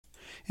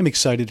I'm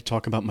excited to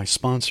talk about my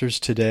sponsors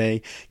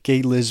today.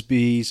 Gay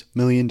Lisby's $1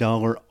 Million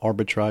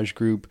Arbitrage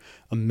Group.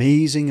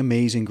 Amazing,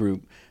 amazing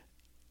group.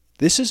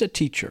 This is a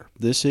teacher.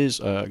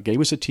 Gay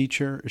was a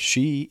teacher.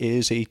 She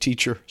is a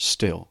teacher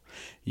still.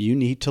 You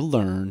need to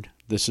learn.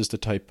 This is the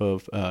type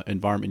of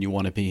environment you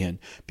want to be in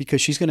because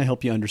she's going to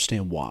help you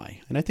understand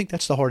why. And I think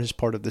that's the hardest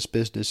part of this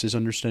business is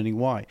understanding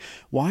why.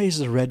 Why is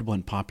the red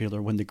one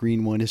popular when the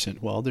green one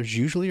isn't? Well, there's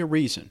usually a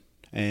reason.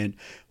 And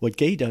what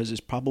Gay does is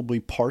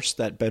probably parse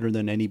that better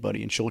than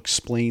anybody, and she'll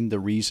explain the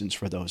reasons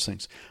for those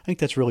things. I think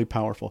that's really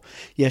powerful.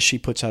 Yes, she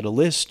puts out a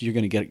list. You're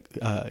going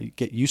to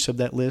get use of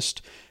that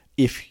list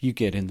if you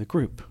get in the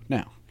group.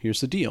 Now, here's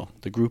the deal.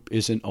 The group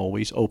isn't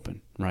always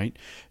open, right?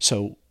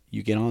 So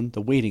you get on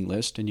the waiting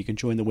list, and you can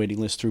join the waiting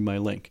list through my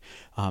link.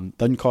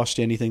 Doesn't cost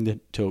you anything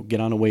to get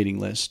on a waiting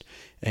list.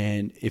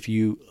 And if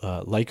you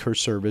like her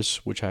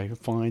service, which I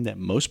find that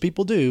most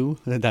people do,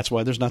 and that's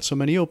why there's not so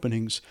many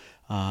openings,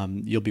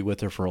 you'll be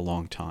with her for a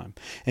long time.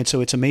 And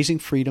so it's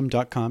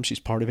amazingfreedom.com. She's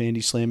part of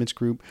Andy Slamon's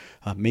group,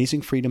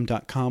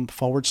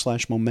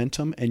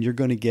 amazingfreedom.com/momentum, and you're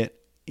going to get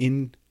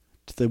in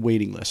to the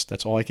waiting list.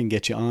 That's all I can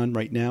get you on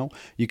right now.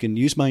 You can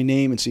use my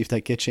name and see if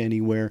that gets you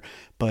anywhere.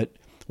 But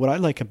what I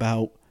like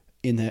about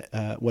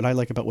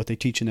what they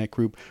teach in that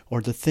group are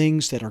the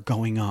things that are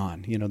going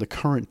on, the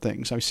current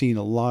things. I've seen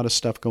a lot of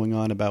stuff going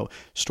on about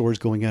stores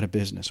going out of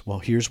business. Well,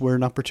 here's where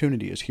an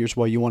opportunity is. Here's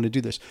why you want to do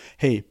this.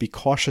 Hey, be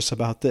cautious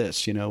about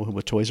this.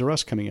 With Toys R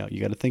Us coming out,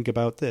 you got to think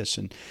about this.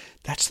 And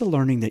that's the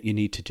learning that you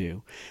need to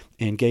do.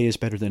 And Gay is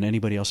better than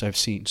anybody else I've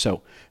seen.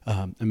 So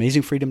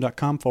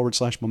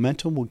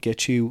amazingfreedom.com/momentum will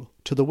get you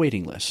to the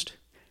waiting list.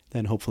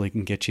 Then hopefully it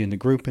can get you in the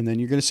group, and then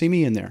you're going to see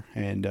me in there,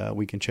 and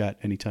we can chat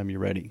anytime you're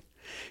ready.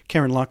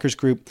 Karen Locker's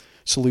group,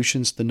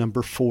 Solutions,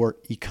 4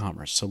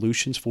 e-commerce,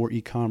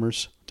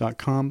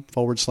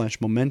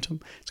 solutions4ecommerce.com/momentum.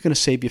 It's going to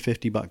save you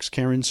 $50.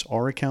 Karen's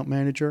our account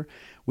manager.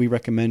 We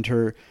recommend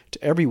her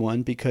to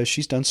everyone because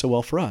she's done so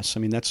well for us.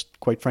 I mean, that's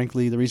quite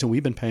frankly the reason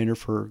we've been paying her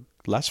for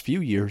the last few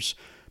years,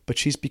 but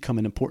she's become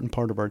an important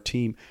part of our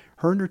team.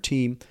 Her and her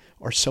team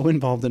are so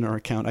involved in our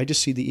account. I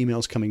just see the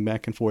emails coming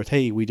back and forth.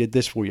 Hey, we did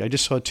this for you. I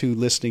just saw 2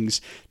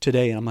 listings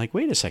today. And I'm like,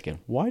 wait a second.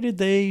 Why did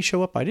they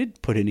show up? I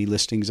didn't put any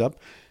listings up.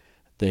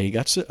 They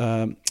got set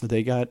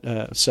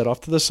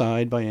off to the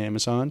side by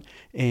Amazon,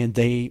 and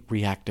they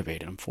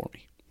reactivated them for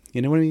me.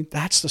 You know what I mean?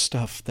 That's the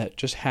stuff that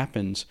just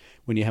happens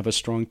when you have a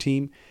strong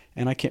team,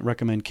 and I can't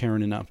recommend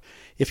Karen enough.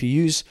 If you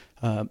use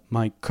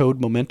my code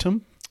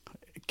Momentum,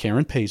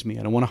 Karen pays me.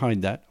 I don't want to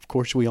hide that. Of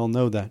course, we all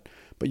know that.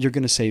 But you're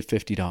going to save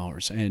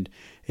 $50, and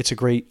it's a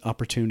great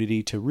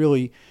opportunity to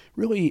really,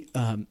 really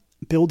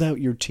build out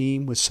your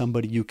team with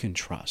somebody you can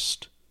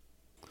trust.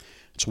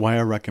 That's why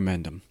I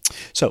recommend them.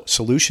 So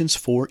Solutions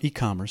for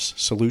e-commerce,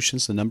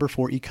 Solutions,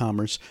 4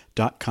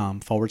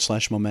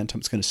 e-commerce.com/momentum.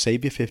 It's going to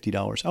save you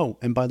 $50. Oh,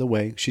 and by the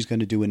way, she's going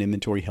to do an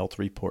inventory health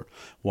report.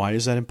 Why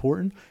is that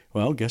important?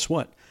 Well, guess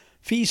what?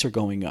 Fees are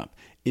going up.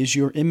 Is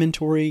your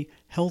inventory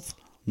health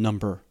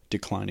number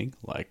declining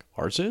like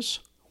ours is?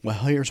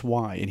 Well, here's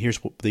why, and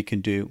here's what they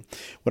can do.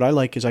 What I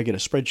like is I get a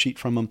spreadsheet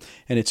from them,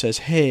 and it says,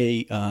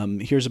 hey,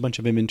 here's a bunch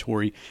of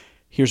inventory.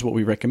 Here's what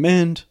we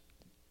recommend.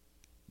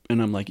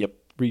 And I'm like, yep.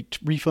 Delete,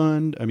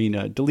 return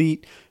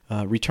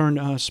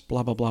to us,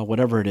 blah, blah, blah,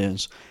 whatever it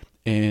is,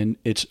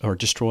 or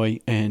destroy,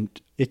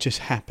 and it just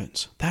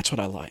happens. That's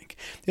what I like.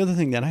 The other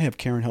thing that I have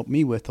Karen help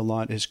me with a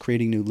lot is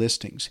creating new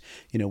listings.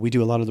 We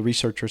do a lot of the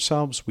research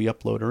ourselves. We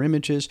upload our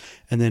images,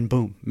 and then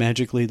boom,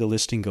 magically the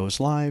listing goes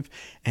live,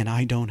 and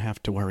I don't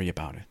have to worry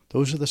about it.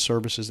 Those are the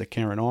services that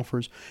Karen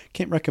offers.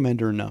 Can't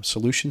recommend her enough.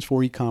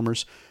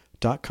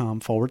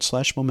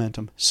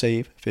 Solutions4ecommerce.com/momentum.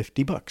 Save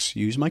 $50.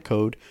 Use my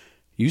code.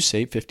 You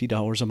save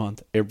 $50 a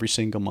month every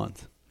single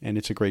month, and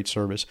it's a great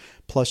service.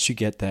 Plus, you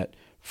get that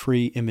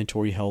free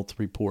inventory health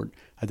report.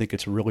 I think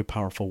it's a really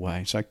powerful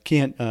way. So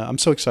I'm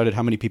so excited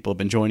how many people have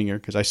been joining her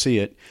because I see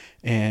it,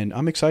 and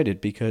I'm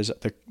excited because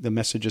the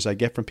messages I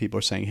get from people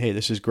are saying, hey,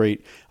 this is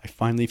great. I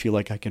finally feel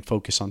like I can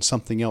focus on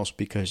something else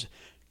because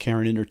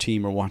Karen and her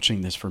team are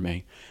watching this for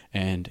me,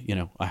 and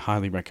I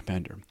highly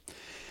recommend her.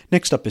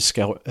 Next up is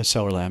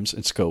Seller Labs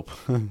and Scope.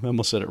 I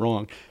almost said it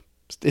wrong.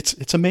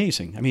 It's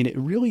amazing. I mean, it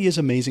really is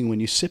amazing when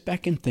you sit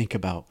back and think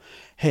about,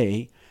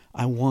 hey,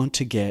 I want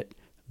to get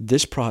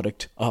this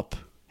product up,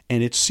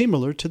 and it's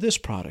similar to this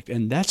product,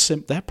 and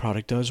that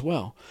product does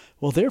well.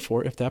 Well,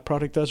 therefore, if that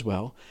product does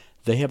well,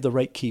 they have the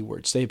right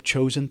keywords. They have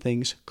chosen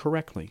things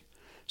correctly.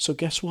 So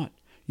guess what?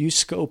 Use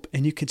Scope,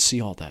 and you can see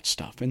all that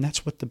stuff, and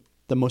that's what the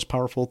most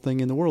powerful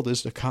thing in the world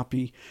is, to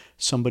copy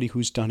somebody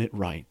who's done it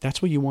right.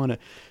 That's what you want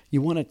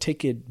to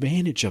take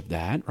advantage of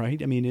that, right?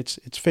 I mean, it's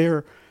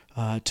fair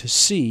to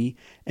see,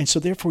 and so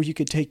therefore you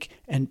could take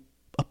and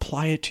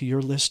apply it to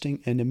your listing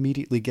and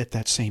immediately get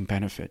that same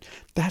benefit.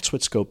 That's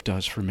what Scope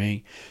does for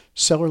me.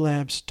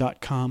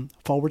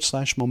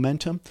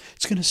 Sellerlabs.com/momentum.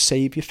 It's going to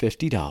save you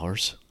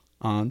 $50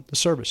 on the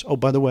service. Oh,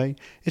 by the way,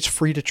 it's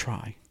free to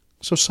try.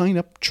 So sign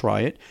up,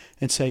 try it,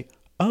 and say,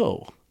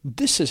 oh,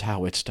 this is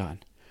how it's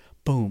done.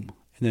 Boom.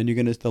 And then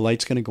the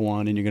light's going to go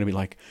on, and you're going to be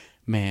like,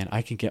 man,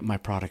 I can get my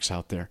products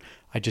out there.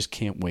 I just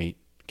can't wait.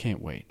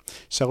 Can't wait.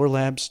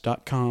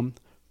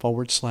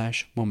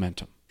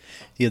 Sellerlabs.com/momentum.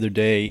 The other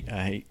day,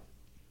 I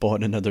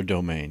bought another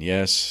domain.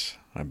 Yes,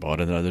 I bought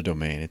another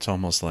domain. It's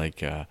almost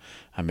like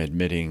I'm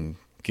admitting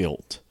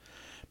guilt.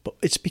 But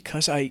it's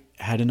because I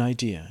had an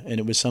idea, and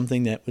it was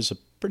something that was a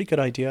pretty good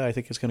idea. I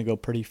think it's going to go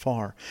pretty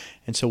far.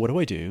 And so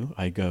what do?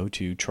 I go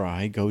to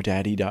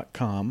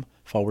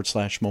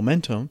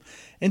trygodaddy.com/momentum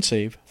and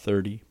save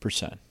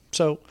 30%.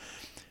 So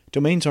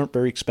domains aren't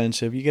very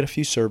expensive. You get a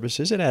few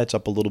services. It adds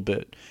up a little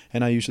bit.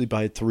 And I usually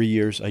buy 3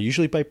 years. I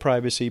usually buy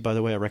privacy. By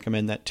the way, I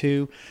recommend that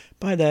too.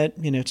 Buy that.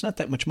 It's not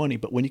that much money,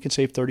 but when you can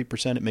save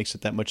 30%, it makes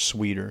it that much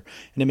sweeter.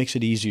 And it makes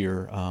it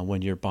easier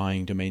when you're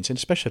buying domains, and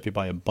especially if you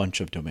buy a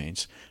bunch of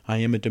domains. I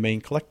am a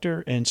domain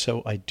collector, and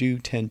so I do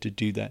tend to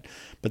do that.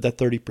 But that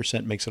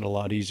 30% makes it a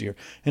lot easier.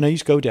 And I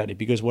use GoDaddy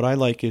because what I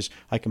like is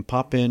I can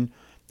pop in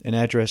an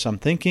address I'm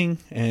thinking,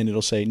 and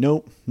it'll say,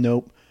 nope,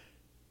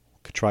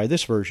 try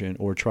this version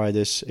or try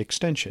this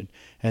extension.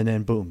 And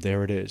then boom,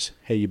 there it is.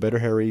 Hey, you better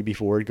hurry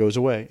before it goes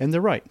away. And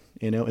they're right,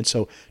 and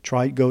so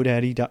try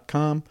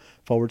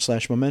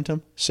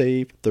godaddy.com/momentum,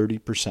 save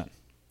 30%.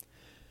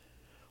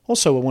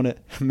 Also, I want to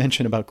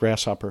mention about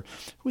Grasshopper.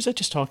 Who was I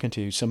just talking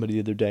to? Somebody the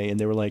other day, and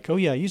they were like, oh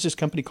yeah, I use this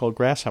company called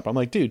Grasshopper. I'm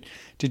like, dude,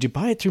 did you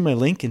buy it through my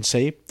link and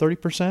save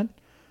 30%?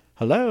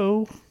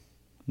 Hello?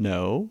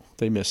 No,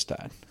 they missed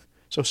that.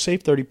 So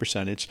save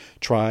 30%. It's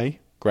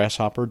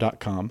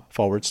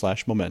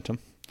trygrasshopper.com/momentum.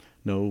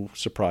 No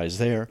surprise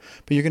there,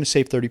 but you're going to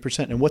save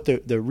 30%. And what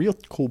the real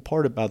cool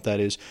part about that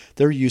is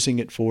they're using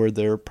it for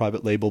their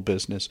private label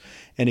business,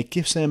 and it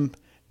gives them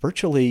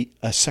virtually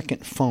a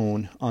second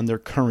phone on their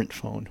current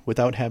phone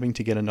without having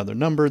to get another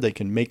number. They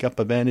can make up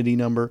a vanity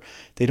number.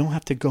 They don't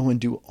have to go and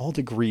do all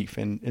the grief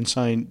and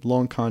sign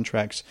long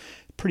contracts.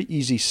 Pretty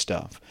easy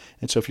stuff.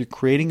 And so if you're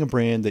creating a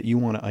brand that you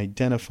want to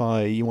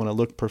identify, you want to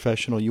look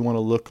professional, you want to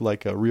look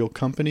like a real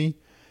company,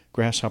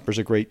 Grasshopper's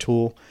a great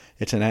tool.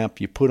 It's an app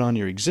you put on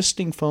your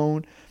existing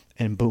phone,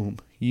 and boom,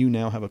 you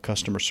now have a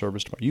customer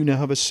service department. You now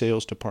have a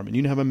sales department.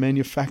 You now have a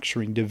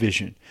manufacturing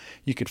division.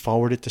 You could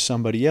forward it to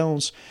somebody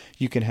else.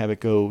 You can have it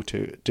go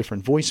to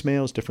different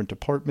voicemails, different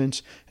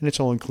departments, and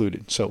it's all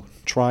included. So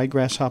try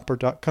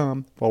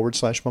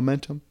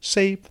grasshopper.com/momentum.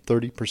 Save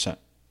 30%.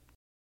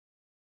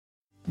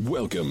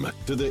 Welcome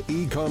to the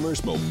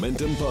E-Commerce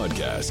Momentum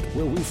Podcast,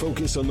 where we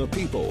focus on the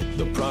people,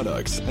 the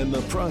products, and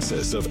the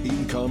process of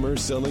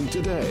e-commerce selling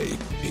today.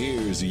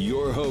 Here's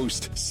your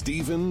host,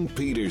 Stephen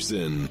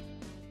Peterson.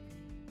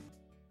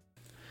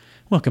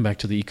 Welcome back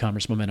to the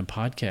E-Commerce Momentum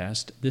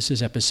Podcast. This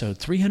is episode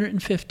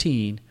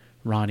 315,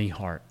 Ronnie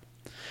Hart.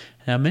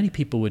 Now, many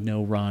people would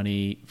know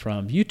Ronnie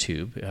from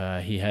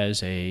YouTube. He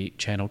has a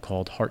channel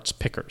called Hart's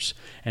Pickers,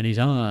 and he's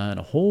on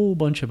a whole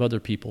bunch of other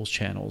people's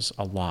channels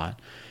a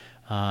lot.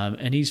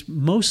 And he's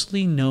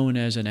mostly known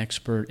as an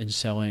expert in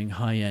selling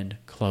high-end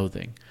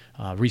clothing,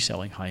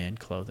 reselling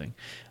high-end clothing.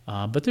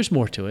 But there's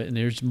more to it, and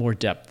there's more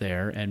depth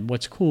there. And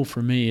what's cool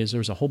for me is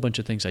there's a whole bunch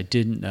of things I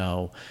didn't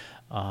know.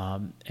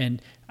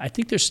 And I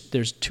think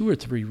there's 2 or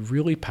 3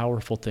 really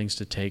powerful things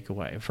to take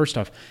away. First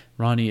off,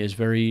 Ronnie is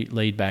very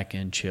laid back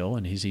and chill,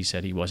 and he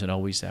said he wasn't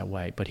always that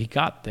way, but he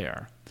got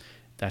there.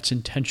 That's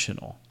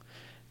intentional.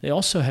 They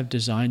also have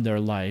designed their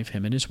life,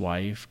 him and his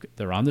wife,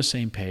 they're on the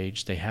same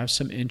page, they have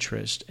some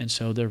interest, and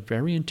so they're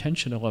very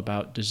intentional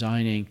about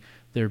designing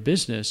their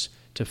business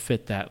to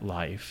fit that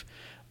life.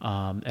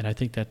 And I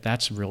think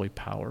that's really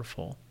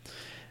powerful.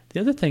 The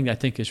other thing I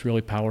think is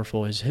really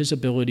powerful is his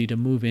ability to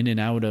move in and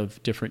out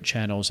of different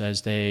channels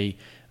as they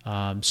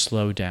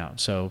slow down.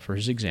 So for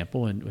his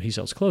example, and he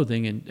sells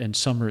clothing, and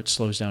summer it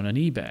slows down on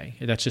eBay.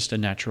 That's just a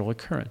natural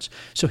occurrence.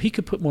 So he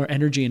could put more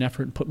energy and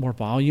effort and put more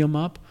volume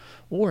up,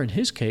 or in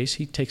his case,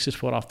 he takes his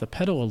foot off the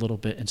pedal a little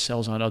bit and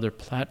sells on other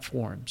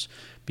platforms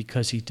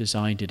because he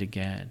designed it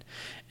again.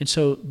 And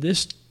so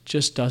this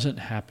just doesn't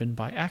happen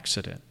by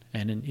accident.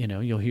 And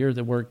you'll hear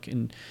the work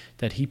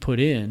that he put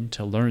in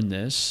to learn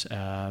this,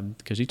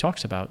 because he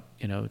talks about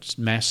it's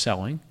mass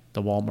selling,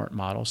 the Walmart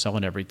model,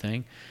 selling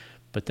everything.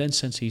 But then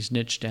since he's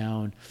niched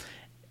down,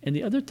 and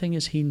the other thing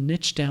is he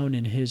niched down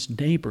in his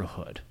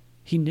neighborhood.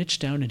 He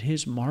niched down in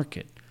his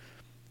market.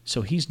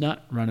 So he's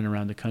not running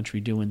around the country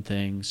doing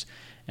things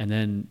and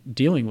then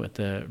dealing with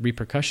the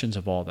repercussions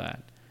of all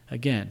that.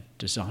 Again,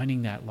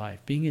 designing that life,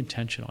 being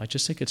intentional. I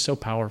just think it's so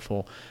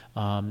powerful,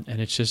 and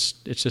it's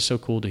just so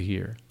cool to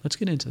hear. Let's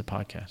get into the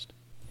podcast.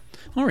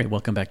 All right,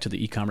 welcome back to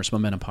the E-Commerce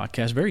Momentum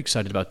Podcast. Very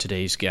excited about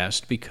today's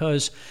guest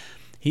because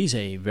he's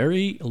a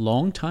very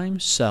long-time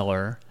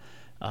seller,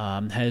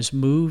 has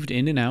moved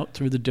in and out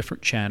through the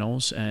different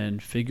channels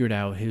and figured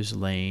out his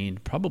lane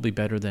probably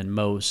better than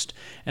most.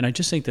 And I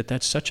just think that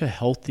that's such a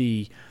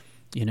healthy,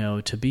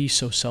 to be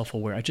so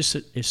self-aware.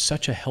 It's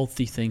such a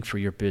healthy thing for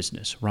your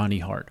business. Ronnie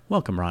Hart.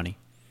 Welcome, Ronnie.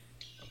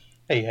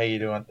 Hey, how you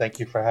doing? Thank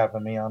you for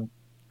having me on.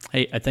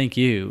 Hey, thank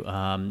you.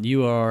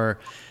 You are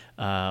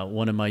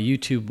one of my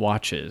YouTube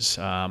watches.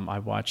 I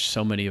watch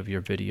so many of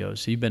your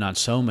videos. You've been on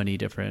so many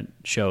different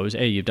shows.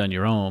 You've done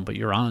your own, but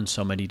you're on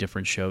so many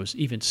different shows,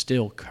 even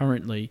still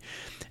currently.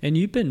 And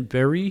you've been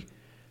very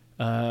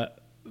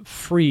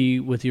free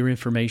with your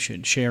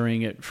information,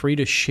 sharing it, free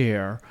to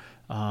share.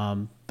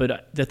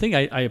 But the thing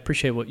I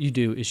appreciate what you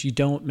do is you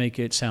don't make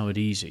it sound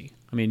easy.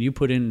 I mean, you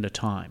put in the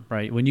time,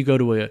 right? When you go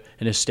to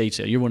an estate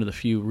sale, you're one of the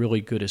few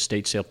really good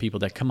estate sale people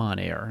that come on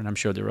air, and I'm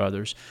sure there are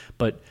others.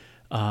 But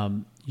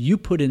you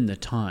put in the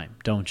time,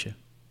 don't you?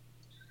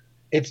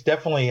 It's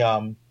definitely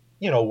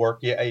work.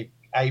 Yeah,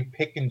 I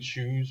pick and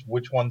choose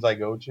which ones I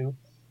go to,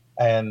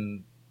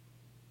 and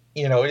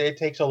it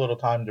takes a little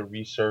time to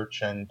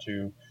research and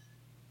to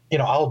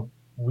I'll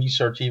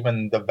research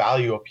even the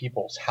value of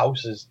people's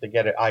houses to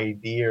get an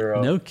idea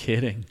of No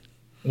kidding.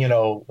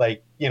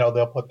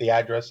 they'll put the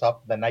address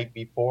up the night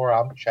before.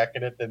 I'm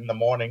checking it in the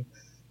morning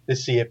to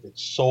see if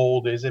it's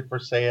sold, is it for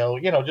sale,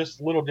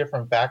 just little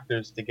different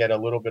factors to get a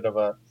little bit of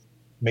a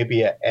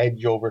maybe an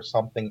edge over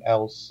something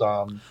else.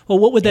 Well,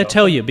 what would that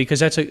tell you? Because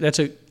that's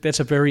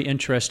a very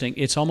interesting.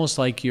 It's almost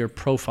like you're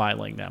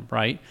profiling them,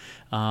 right?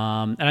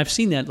 And I've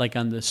seen that like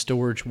on the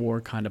storage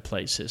war kind of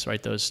places,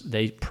 right?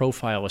 They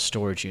profile a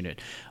storage unit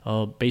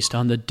based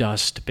on the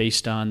dust,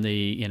 based on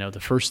the the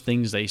first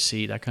things they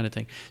see, that kind of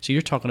thing. So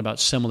you're talking about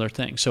similar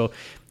things. So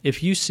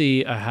if you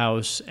see a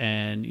house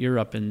and you're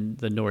up in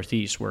the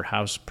Northeast where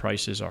house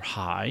prices are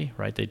high,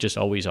 right? They just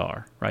always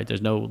are, right?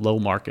 There's no low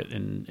market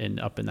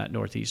up in that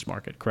Northeast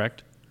market,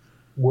 correct?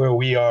 Where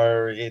we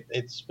are,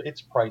 it's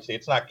pricey.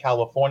 It's not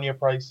California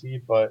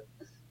pricey, but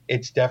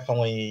it's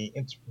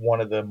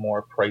one of the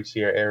more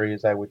pricier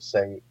areas, I would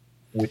say,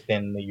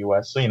 within the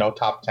U.S. So,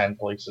 top 10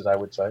 places, I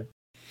would say.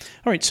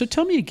 All right, so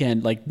tell me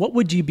again, like what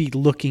would you be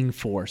looking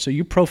for? So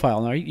you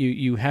profile, right?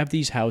 You have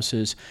these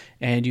houses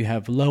and you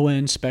have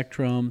low-end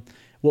spectrum.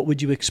 What would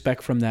you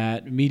expect from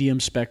that? Medium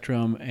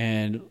spectrum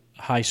and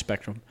high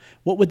spectrum.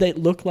 What would they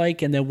look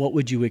like, and then what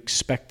would you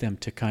expect them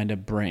to kind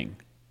of bring?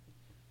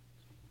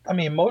 I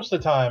mean, most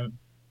of the time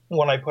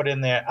when I put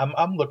in there,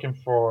 I'm looking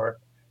for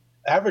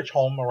average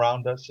home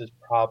around us is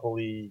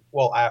probably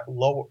at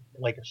low,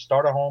 like a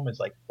starter home is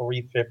like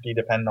 350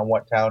 depending on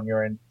what town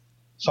you're in.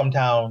 Some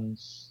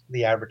towns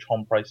the average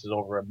home price is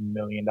over $1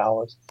 million,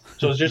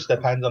 so it just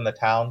depends on the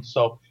town.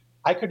 So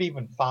I could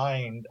even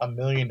find $1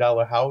 million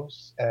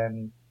house,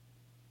 and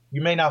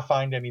you may not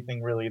find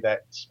anything really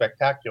that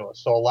spectacular.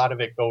 So a lot of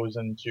it goes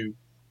into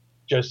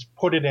just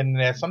put it in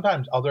there.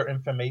 Sometimes other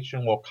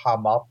information will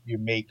come up. You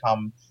may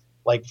come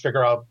like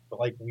figure out,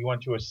 like we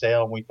went to a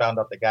sale and we found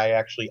out the guy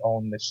actually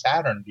owned the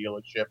Saturn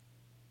dealership,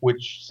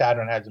 which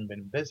Saturn hasn't been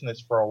in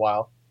business for a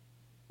while,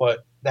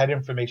 but that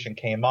information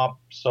came up.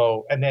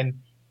 So, and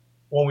then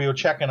when we were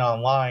checking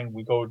online,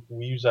 we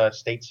use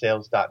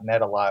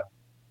statesales.net a lot.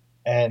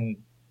 And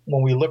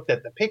when we looked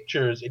at the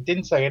pictures, it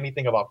didn't say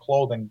anything about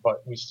clothing, but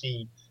we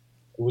see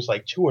it was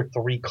like 2 or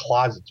 3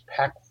 closets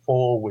packed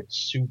full with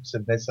suits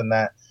and this and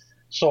that.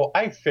 So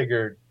I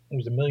figured it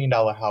was $1 million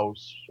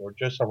house or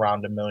just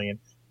around $1 million.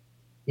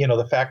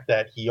 The fact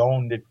that he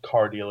owned a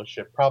car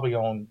dealership, probably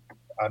owned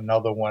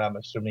another one, I'm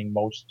assuming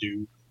most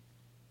do.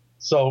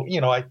 So,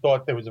 I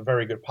thought there was a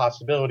very good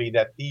possibility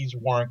that these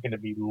weren't going to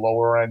be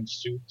lower end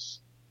suits.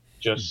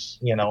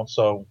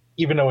 So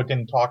even though it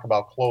didn't talk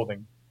about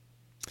clothing.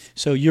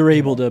 So you're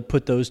able to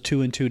put those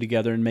 2 and 2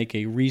 together and make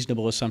a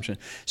reasonable assumption.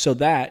 So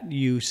that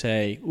you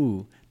say,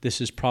 ooh,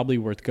 this is probably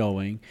worth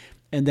going.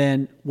 And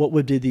then what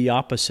would be the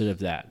opposite of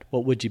that?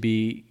 What would you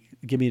be?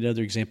 Give me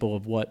another example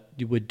of what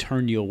would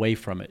turn you away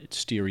from it,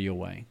 steer you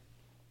away.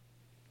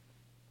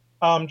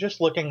 Just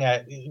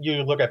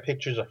you look at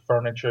pictures of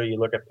furniture, you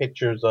look at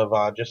pictures of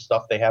just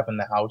stuff they have in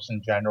the house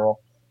in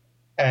general.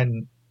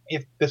 And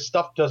if the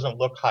stuff doesn't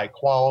look high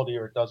quality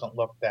or it doesn't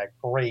look that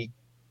great,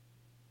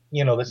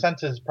 the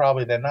sense is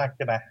probably they're not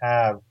going to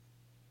have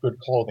good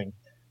clothing,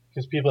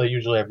 because people that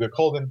usually have good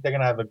clothing, they're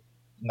going to have a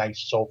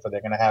nice sofa. They're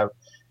going to have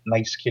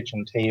nice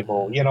kitchen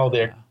table.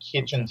 Their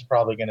kitchen's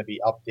probably going to be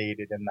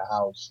updated in the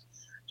house.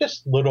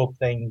 Just little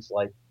things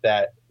like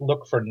that.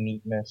 Look for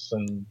neatness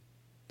and,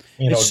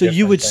 so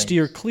you would things.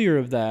 steer clear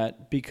of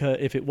that, because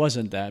if it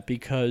wasn't that,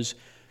 because,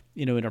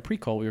 in our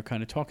pre-call, we were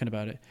kind of talking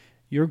about it.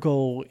 Your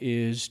goal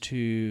is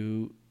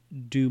to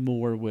do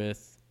more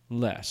with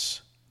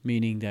less,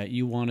 meaning that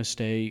you want to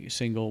stay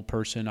single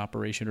person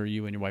operation, or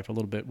you and your wife a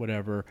little bit,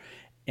 whatever,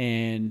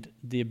 and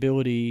the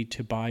ability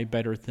to buy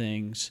better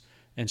things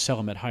and sell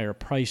them at higher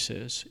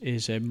prices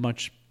is a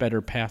much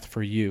better path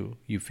for you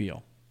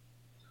feel.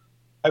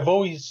 I've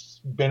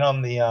always been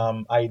on the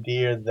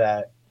idea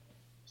that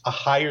a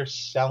higher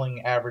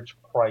selling average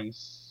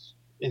price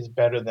is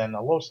better than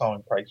a low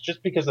selling price,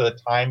 just because of the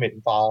time it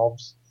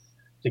involves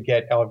to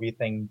get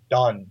everything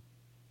done.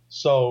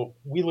 So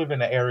we live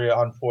in an area,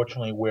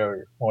 unfortunately,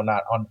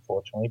 not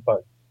unfortunately,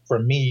 but for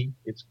me,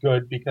 it's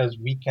good because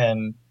we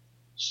can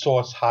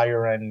source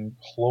higher end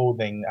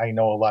clothing. I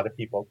know a lot of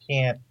people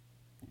can't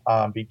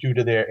be due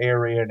to their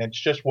area, and it's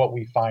just what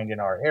we find in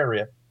our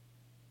area.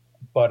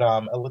 But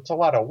it's a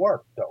lot of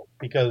work, though,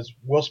 because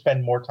we'll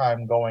spend more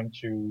time going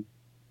to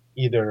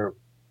either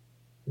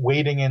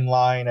waiting in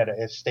line at an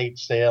estate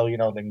sale,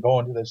 than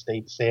going to the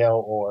estate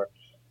sale, or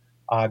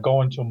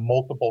going to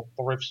multiple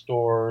thrift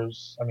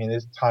stores. I mean,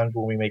 there's times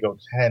when we may go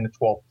 10 to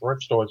 12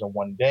 thrift stores in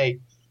one day.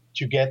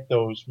 to get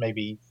those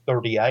maybe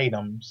 30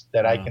 items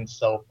that I Wow. can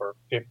sell for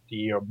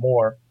 50 or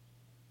more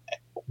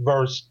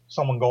versus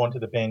someone going to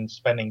the bin,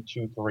 spending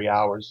 2, 3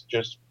 hours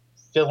just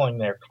filling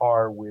their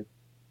car with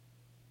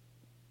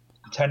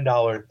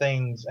 $10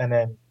 things. And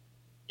then,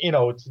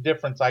 it's a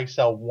difference. I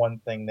sell one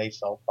thing, they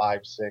sell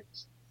five,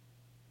 six.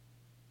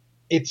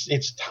 It's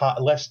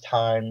less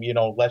time,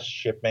 less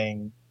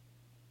shipping.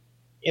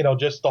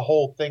 Just the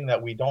whole thing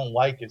that we don't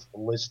like is the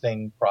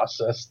listing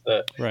process,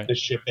 Right. the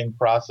shipping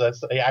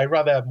process. I'd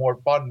rather have more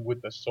fun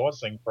with the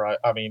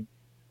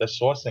the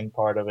sourcing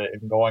part of it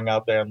and going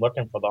out there and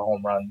looking for the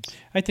home runs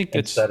I think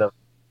that's instead of,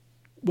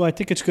 Well, I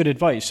think it's good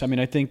advice. I mean,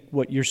 I think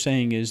what you're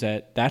saying is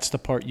that that's the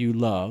part you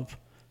love,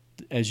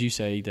 as you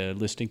say, the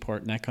listing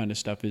part and that kind of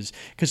stuff is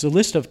because the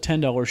list of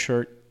 $10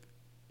 shirt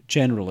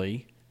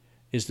generally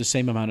is the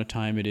same amount of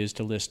time it is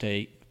to list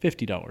a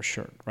 $50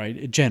 shirt,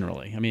 right?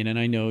 Generally. I mean, and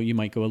I know you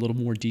might go a little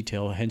more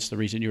detail, hence the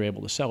reason you're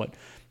able to sell it.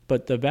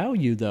 But the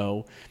value,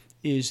 though,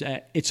 is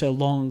that it's a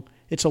long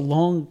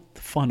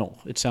funnel,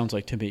 it sounds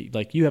like to me.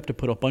 Like you have to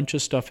put a bunch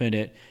of stuff in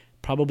it,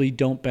 probably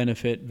don't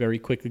benefit very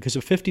quickly because the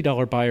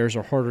 $50 buyers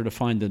are harder to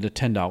find than the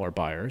 $10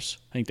 buyers.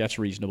 I think that's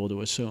reasonable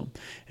to assume.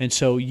 And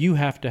so you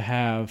have to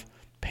have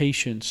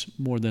patience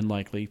more than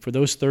likely. For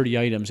those 30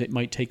 items, it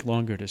might take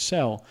longer to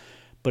sell.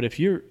 But if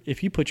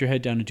you put your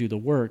head down and do the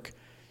work,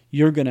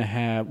 you're going to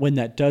have, when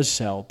that does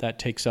sell, that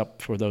takes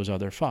up for those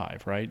other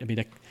five, right? I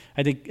mean,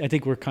 I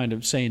think we're kind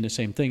of saying the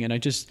same thing.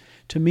 And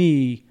to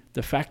me,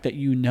 the fact that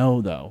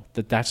though,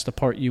 that that's the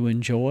part you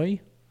enjoy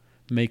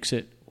makes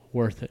it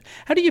worth it.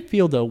 How do you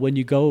feel, though, when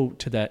you go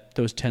to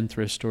those 10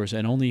 thrift stores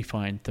and only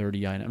find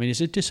 30 items? I mean,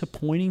 is it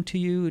disappointing to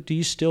you? Do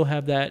you still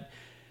have that?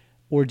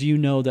 Or do you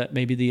know that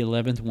maybe the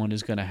 11th one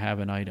is going to have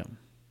an item?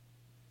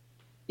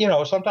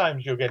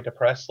 sometimes you'll get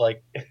depressed.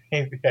 Like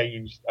I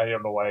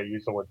don't know why I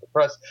use the word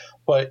depressed,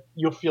 but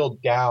you'll feel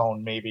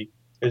down. Maybe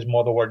is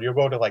more the word. You'll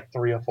go to like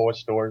 3 or 4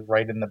 stores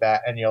right in the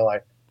back, and you're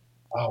like,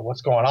 "Oh,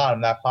 what's going on?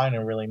 I'm not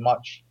finding really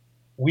much."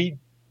 We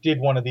did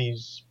one of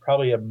these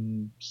probably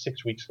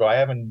 6 weeks ago. I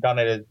haven't done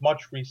it as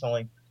much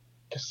recently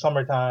because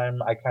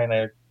summertime. I kind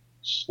of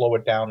slow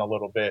it down a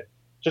little bit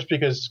just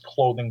because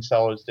clothing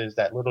sellers there's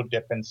that little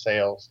dip in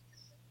sales.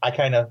 I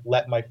kind of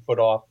let my foot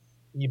off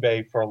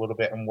eBay for a little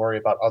bit and worry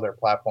about other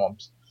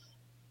platforms.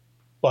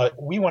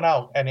 But we went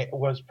out and it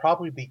was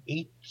probably the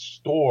eighth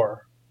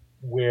store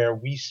where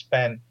we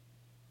spent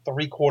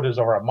 3/4 of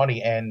our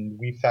money and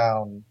we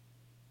found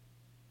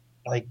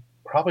like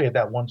probably at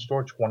that one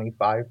store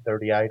 25,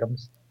 30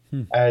 items.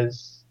 Hmm.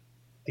 As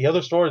the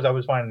other stores, I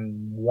was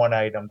finding one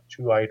item,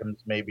 2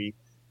 items maybe.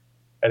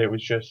 And it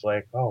was just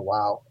like, oh,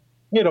 wow.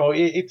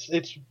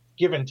 It's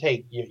give and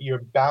take.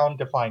 You're bound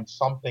to find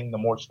something the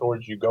more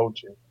stores you go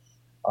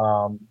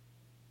to.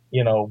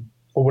 You know,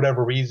 for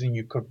whatever reason,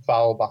 you could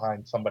follow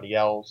behind somebody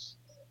else,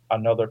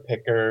 another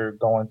picker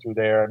going through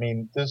there. I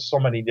mean, there's so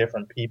many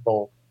different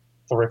people,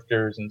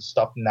 thrifters and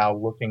stuff now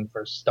looking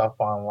for stuff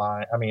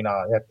online. I mean,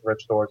 at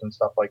thrift stores and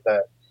stuff like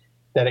that,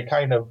 that it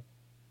kind of,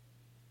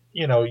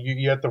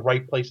 you're at the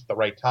right place at the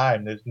right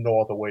time. There's no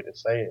other way to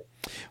say it.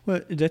 Well,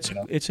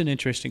 it's an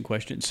interesting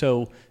question.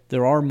 So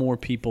there are more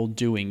people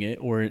doing it,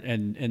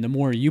 and the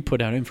more you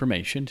put out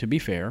information, to be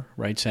fair,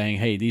 right, saying,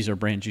 hey, these are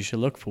brands you should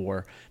look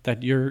for,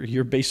 that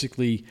you're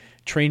basically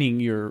training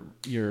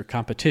your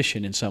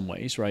competition in some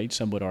ways, right?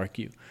 Some would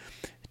argue.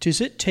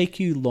 Does it take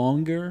you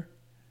longer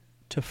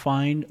to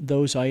find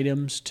those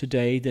items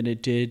today than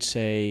it did,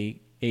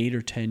 say, 8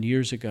 or 10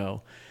 years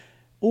ago?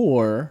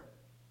 Or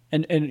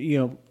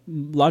And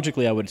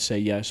logically I would say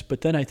yes,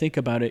 but then I think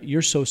about it,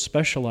 you're so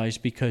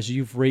specialized because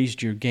you've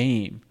raised your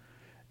game.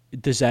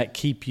 Does that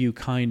keep you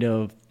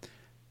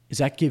does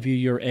that give you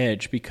your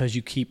edge because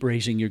you keep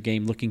raising your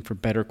game, looking for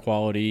better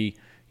quality,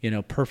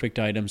 perfect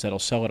items that'll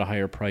sell at a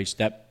higher price?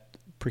 That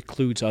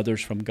precludes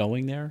others from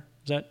going there?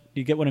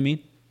 You get what I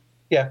mean?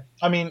 Yeah.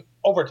 I mean,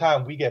 over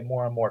time, we get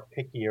more and more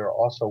pickier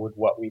also with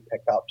what we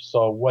pick up.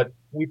 So what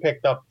we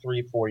picked up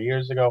 3, 4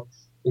 years ago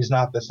is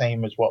not the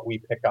same as what we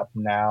pick up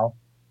now.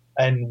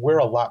 And we're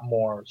a lot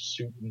more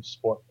suit and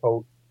sport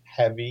coat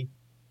heavy.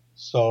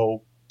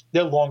 So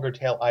they're longer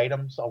tail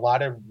items. A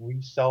lot of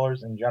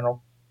resellers in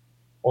general,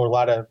 or a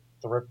lot of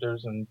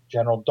thrifters in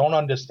general, don't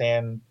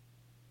understand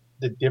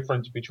the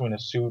difference between a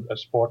suit, a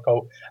sport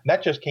coat. And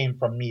that just came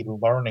from me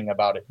learning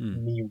about it,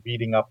 me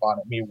reading up on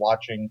it, me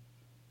watching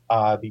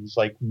these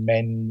like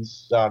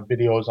men's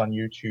videos on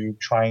YouTube,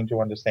 trying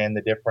to understand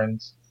the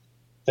difference,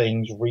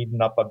 things,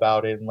 reading up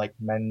about it in like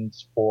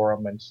men's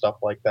forum and stuff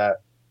like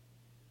that.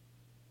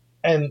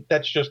 And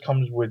that just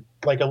comes with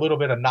like a little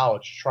bit of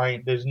knowledge.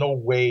 There's no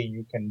way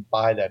you can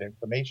buy that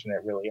information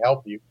that really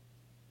help you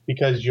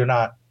because you're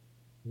not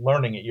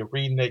learning it. You're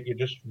reading it. You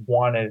just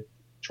want to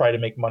try to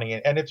make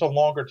money. And it's a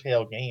longer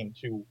tail game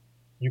too.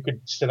 You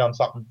could sit on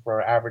something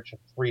for an average of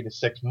 3 to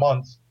 6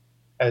 months,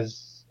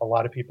 as a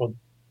lot of people,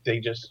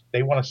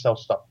 they want to sell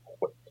stuff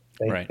quick.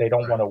 They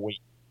don't want to wait.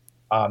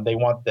 They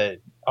want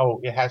it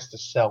has to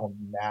sell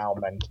now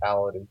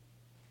mentality.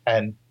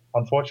 And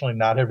unfortunately,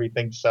 not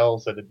everything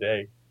sells in a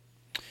day.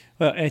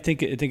 Well, I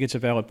think it's a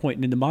valid point.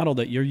 And in the model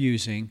that you're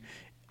using,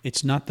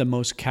 it's not the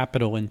most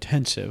capital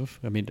intensive.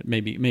 I mean,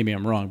 maybe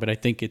I'm wrong, but I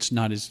think it's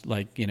not as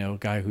like, a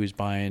guy who's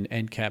buying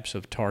end caps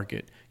of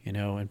Target,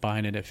 and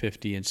buying it at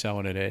 50 and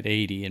selling it at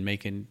 80 and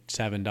making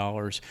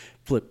 $7,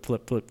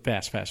 flip,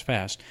 fast.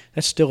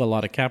 That's still a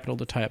lot of capital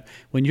to tie up.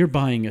 When you're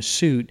buying a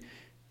suit,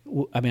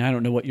 I mean, I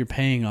don't know what you're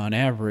paying on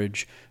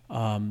average,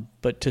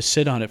 but to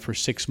sit on it for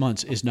 6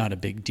 months is not a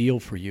big deal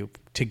for you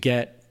to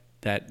get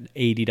that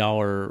 $80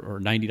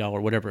 or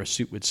 $90, whatever a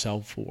suit would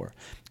sell for.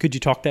 Could you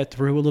talk that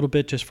through a little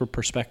bit just for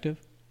perspective?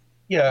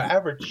 Yeah,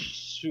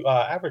 average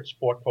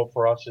sport coat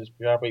for us is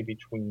probably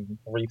between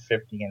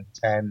 $350 and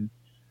 $10.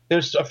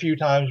 There's a few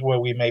times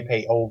where we may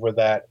pay over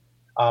that.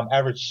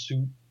 Average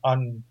suit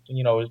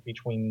is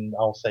between,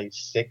 I'll say,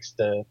 6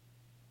 to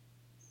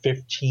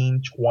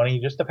 15,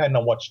 20, just depending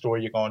on what store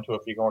you're going to.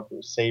 If you're going to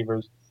a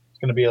Savers, it's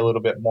going to be a little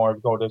bit more. If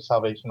you go to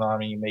Salvation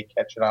Army, you may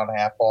catch it on a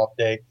half off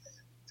day.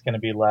 It's going to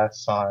be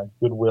less.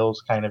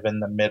 Goodwill's kind of in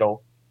the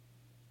middle.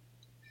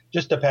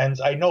 Just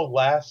depends. I know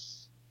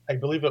I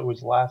believe it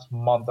was last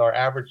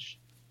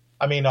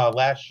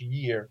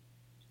year,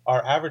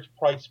 our average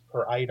price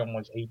per item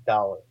was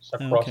 $8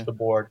 across the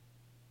board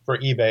for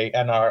eBay,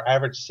 and our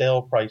average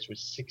sale price was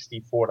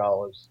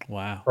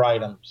 $64 per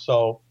item.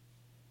 So,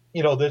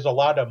 there's a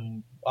lot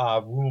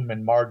of room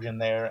and margin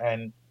there,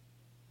 and,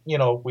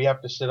 we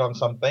have to sit on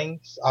some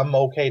things. I'm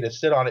okay to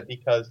sit on it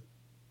because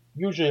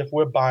usually if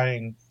we're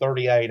buying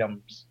 30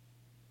 items,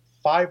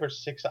 5 or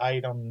 6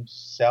 items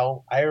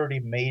sell. I already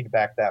made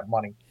back that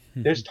money.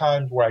 There's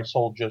times where I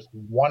sold just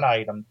one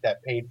item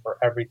that paid for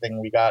everything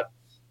we got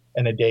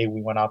in a day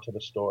we went out to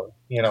the store.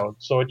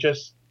 So it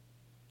just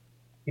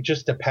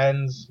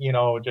depends,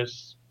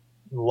 just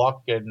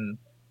luck, and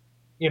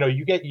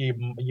you get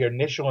your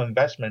initial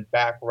investment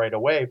back right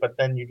away, but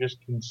then you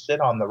just can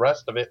sit on the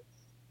rest of it.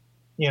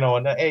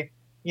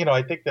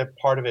 I think that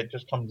part of it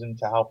just comes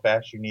into how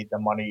fast you need the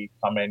money to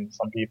come in.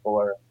 Some people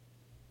are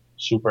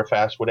super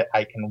fast with it.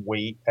 I can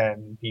wait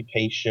and be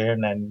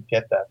patient and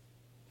get that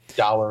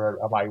dollar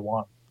I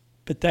want.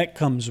 But that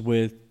comes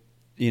with,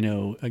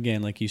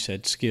 again, like you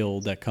said,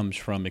 skill. That comes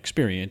from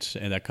experience,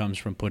 and that comes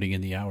from putting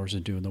in the hours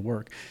and doing the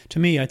work. To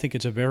me, I think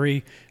it's a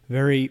very,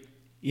 very,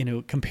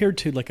 compared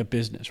to like a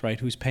business, right,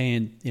 who's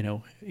paying,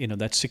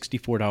 that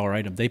 $64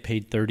 item, they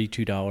paid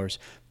 $32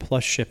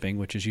 plus shipping,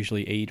 which is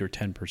usually 8 or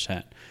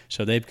 10%.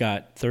 So they've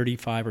got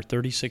 $35 or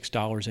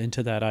 $36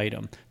 into that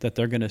item that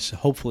they're going to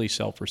hopefully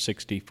sell for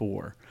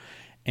 $64.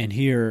 And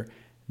here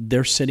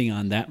they're sitting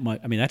on that much.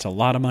 I mean, that's a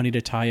lot of money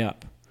to tie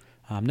up.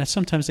 Now,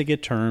 sometimes they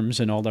get terms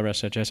and all the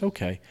rest of that.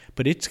 Okay,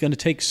 but it's going to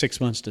take 6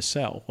 months to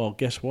sell. Well,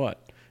 guess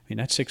what? I mean,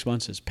 that 6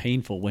 months is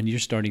painful when you're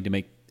starting to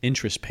make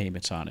interest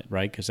payments on it,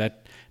 right? Because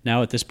that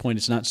now at this point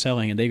it's not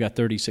selling, and they got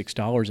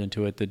 $36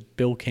 into it. The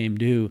bill came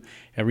due.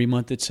 Every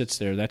month it sits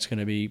there. That's going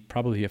to be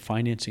probably a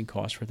financing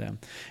cost for them.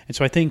 And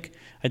so I think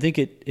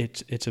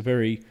it's a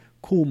very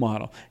cool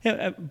model.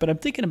 Yeah, but I'm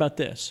thinking about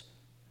this.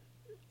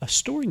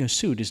 Storing a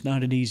suit is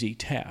not an easy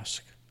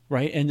task,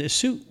 right? And the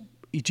suit,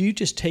 do you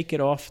just take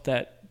it off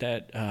that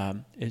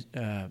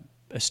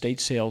estate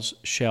sales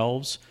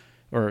shelves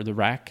or the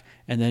rack,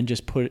 and then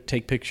just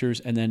take pictures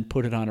and then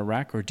put it on a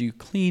rack? Or do you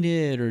clean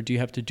it, or do you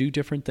have to do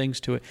different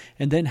things to it?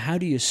 And then how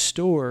do you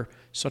store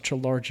such a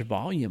large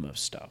volume of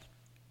stuff?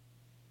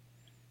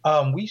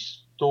 We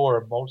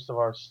store most of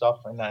our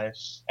stuff in an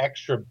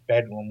extra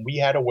bedroom. We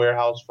had a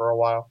warehouse for a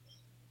while.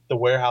 The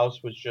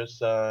warehouse was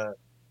just,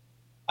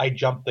 I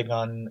jumped the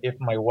gun. If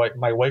my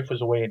wife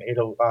was away in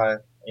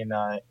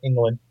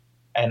England,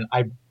 and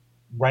I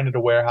rented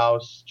a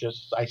warehouse,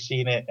 I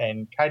seen it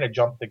and kind of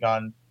jumped the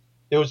gun.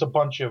 There was a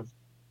bunch of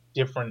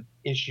different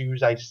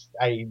issues I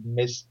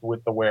missed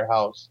with the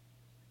warehouse,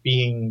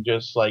 being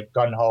just like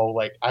gung-ho,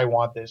 like I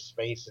want this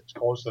space, it's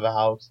close to the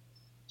house.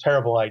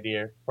 Terrible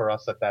idea for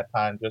us at that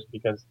time, just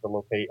because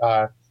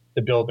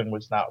the building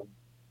was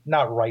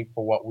not right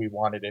for what we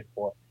wanted it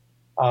for.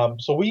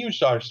 So we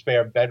used our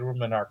spare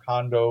bedroom in our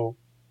condo.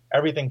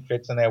 Everything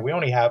fits in there. We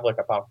only have like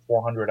about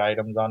 400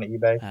 items on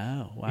eBay.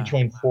 Oh, wow.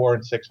 Between 400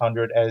 and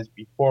 600. As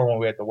before, when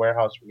we had the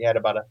warehouse, we had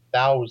about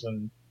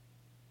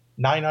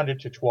 900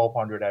 to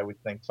 1,200, I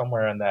would think,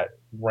 somewhere in that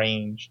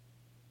range.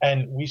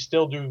 And we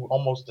still do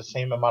almost the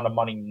same amount of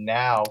money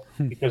now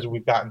because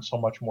we've gotten so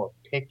much more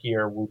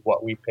pickier with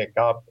what we pick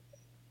up.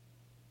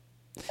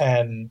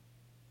 And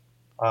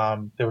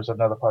there was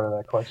another part of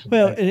that question.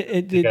 Well,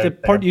 the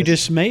part you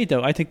just made,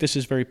 though, I think this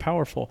is very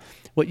powerful.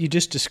 What you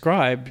just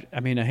described, I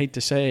mean, I hate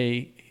to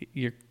say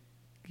you're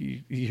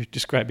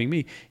describing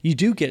me. You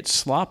do get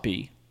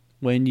sloppy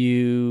when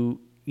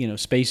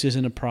space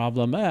isn't a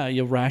problem.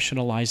 You'll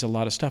rationalize a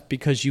lot of stuff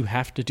because you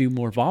have to do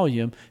more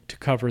volume to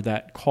cover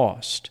that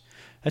cost.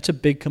 That's a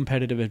big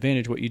competitive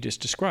advantage, what you just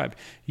described.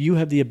 You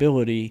have the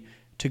ability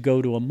to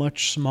go to a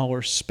much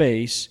smaller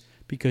space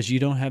because you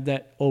don't have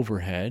that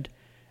overhead.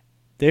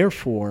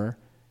 Therefore,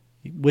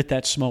 with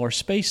that smaller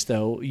space,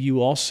 though,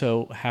 you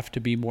also have to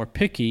be more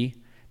picky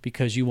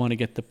because you want to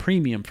get the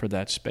premium for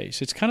that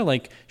space. It's kind of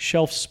like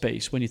shelf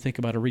space when you think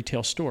about a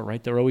retail store,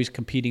 right? They're always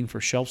competing for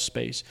shelf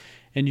space.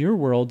 In your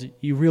world,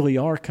 you really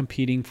are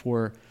competing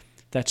for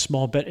that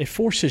small bet. It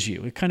forces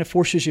you. It kind of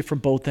forces you from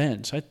both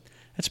ends.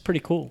 That's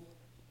pretty cool.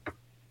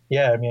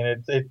 Yeah, I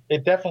mean,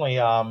 it definitely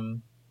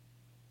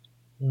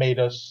made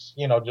us,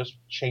 just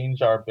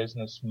change our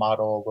business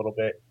model a little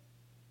bit.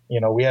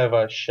 We have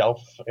a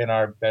shelf in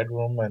our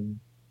bedroom, and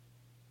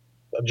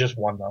just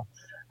one though.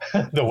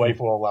 The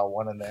wife will allow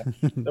one in there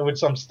with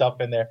some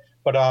stuff in there.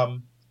 But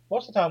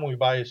most of the time when we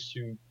buy a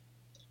suit,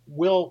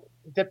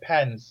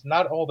 depends.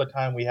 Not all the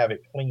time we have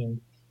it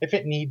cleaned. If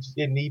it needs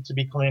to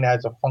be clean, it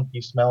has a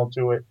funky smell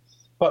to it.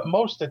 But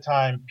most of the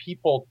time,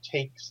 people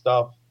take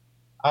stuff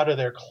out of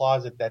their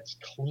closet that's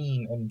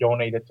clean and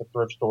donate it to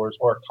thrift stores,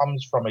 or it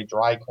comes from a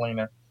dry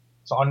cleaner.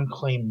 It's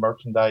unclean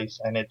merchandise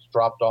and it's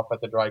dropped off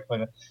at the dry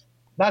cleaner.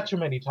 Not too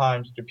many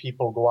times do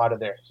people go out of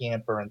their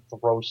hamper and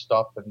throw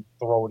stuff and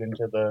throw it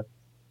into the,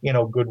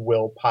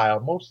 Goodwill pile.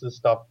 Most of the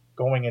stuff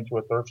going into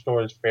a thrift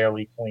store is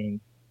fairly clean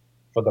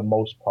for the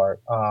most part.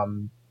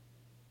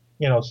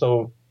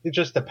 So it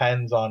just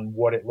depends on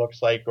what it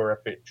looks like or if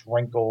it's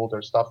wrinkled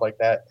or stuff like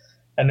that.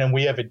 And then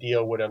we have a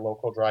deal with a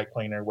local dry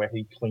cleaner where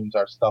he cleans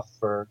our stuff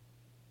for,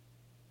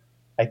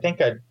 I think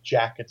a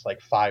jacket's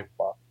like $5.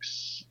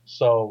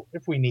 So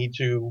if we need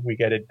to, we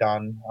get it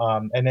done.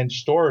 And then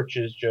storage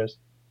is just,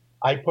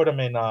 I put them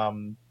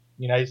in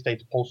United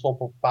States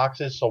postal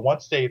boxes. So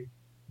once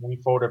we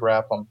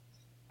photograph them,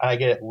 I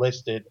get it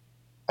listed.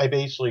 I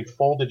basically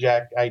fold the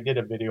jacket. I did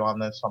a video on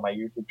this on my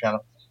YouTube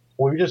channel.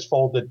 We just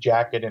fold the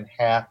jacket in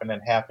half and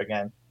then half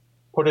again,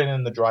 put it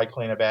in the dry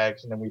cleaner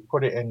bags, and then we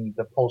put it in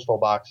the postal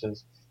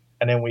boxes.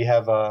 And then we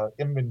have a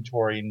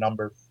inventory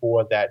number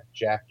for that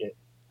jacket.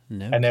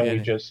 No and then kidding.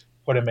 we just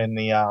put them in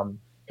the,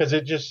 because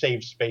it just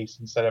saves space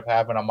instead of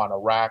having them on a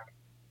rack,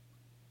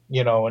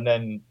 and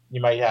then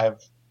you might have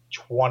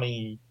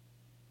 20,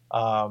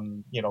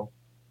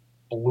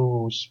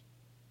 blue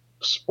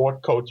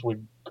sport coats with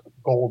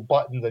gold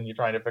buttons, and you're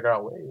trying to figure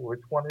out, wait,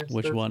 which one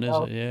is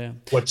it? Yeah.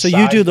 What so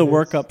you do the size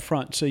work is- up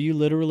front. So you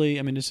literally,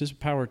 I mean, this is a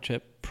pro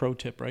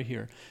tip right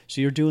here.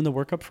 So you're doing the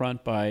work up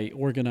front by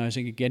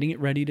organizing it, getting it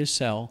ready to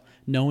sell,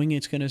 knowing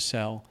it's going to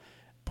sell,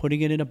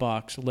 putting it in a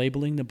box,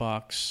 labeling the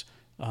box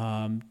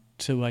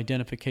to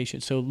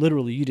identification. So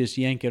literally, you just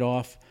yank it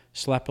off,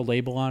 slap a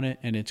label on it,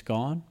 and it's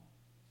gone.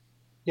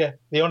 Yeah,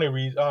 the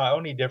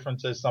only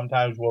difference is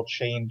sometimes we'll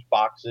change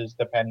boxes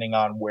depending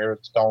on where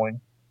it's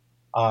going.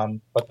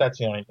 But that's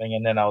the only thing.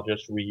 And then I'll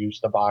just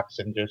reuse the box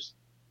and just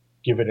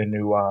give it a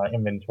new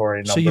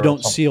inventory number. So you or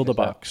don't something seal the like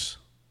that. box.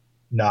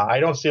 No, I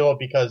don't seal it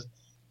because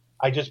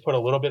I just put a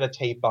little bit of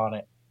tape on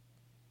it.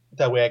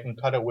 That way I can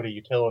cut it with a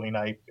utility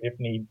knife if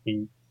need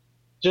be.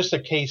 Just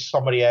in case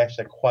somebody asks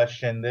a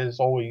question. There's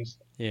always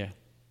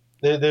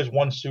there's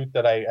one suit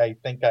that I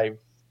think I've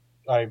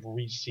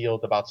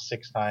resealed about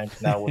 6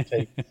 times now with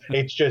tape.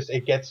 It's just,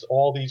 it gets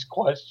all these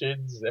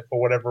questions for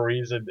whatever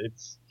reason.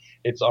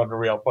 It's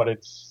unreal, but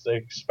it's an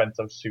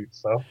expensive suit.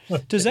 So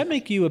does that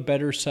make you a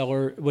better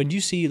seller when you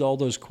see all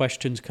those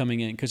questions coming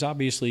in? Because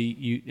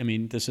obviously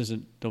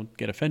don't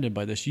get offended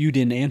by this. You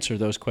didn't answer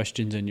those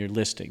questions in your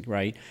listing,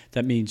 right?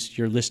 That means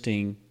your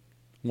listing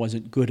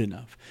wasn't good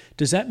enough.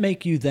 Does that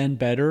make you then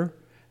better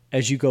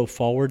as you go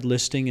forward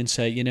listing and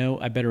say,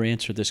 I better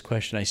answer this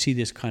question. I see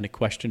this kind of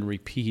question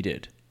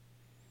repeated.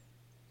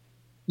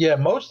 Yeah,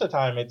 most of the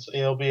time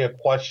it'll be a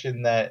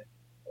question that,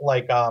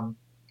 like, I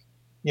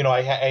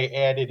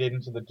added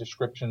into the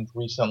descriptions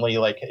recently,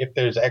 like if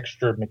there's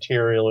extra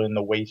material in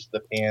the waist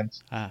of the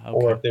pants,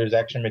 or if there's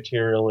extra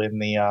material in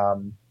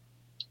the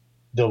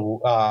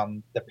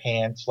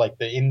pants, like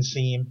the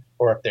inseam,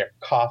 or if they're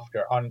cuffed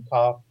or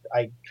uncuffed.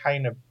 I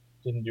kind of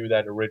didn't do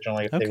that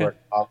originally if they were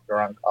cuffed or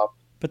uncuffed.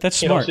 But that's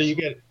smart. So you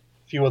get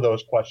a few of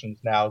those questions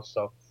now.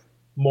 So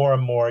more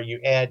and more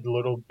you add a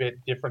little bit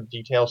different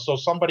details. So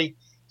somebody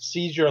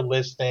sees your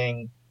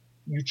listing,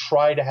 you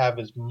try to have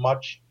as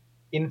much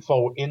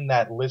info in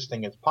that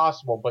listing as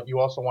possible, but you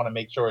also want to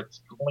make sure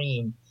it's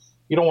clean.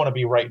 You don't want to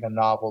be writing a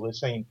novel.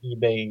 This ain't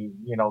eBay,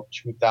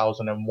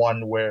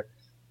 2001, where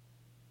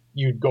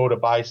you'd go to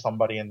buy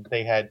somebody and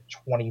they had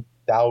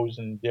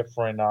 20,000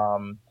 different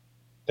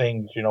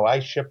things. I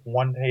ship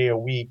one day a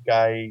week.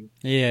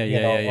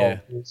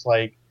 It's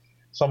like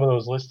some of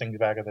those listings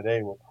back in the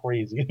day were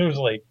crazy. It was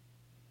like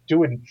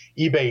doing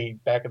eBay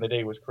back in the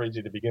day was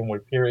crazy to begin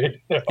with,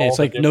 period. It's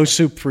like no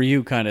soup for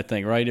you kind of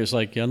thing, right? It's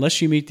like,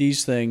 unless you meet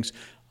these things,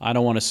 I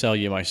don't want to sell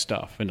you my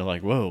stuff. And they're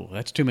like, whoa,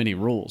 that's too many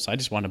rules. I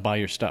just want to buy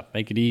your stuff.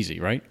 Make it easy,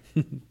 right?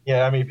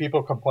 Yeah, I mean,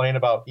 people complain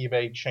about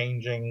eBay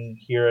changing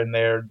here and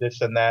there,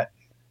 this and that.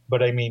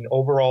 But I mean,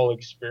 overall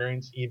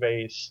experience,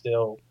 eBay is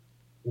still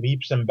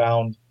leaps and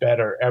bounds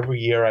better every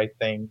year, I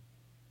think,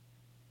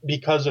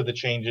 because of the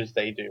changes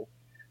they do.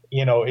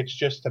 It's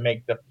just to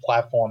make the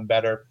platform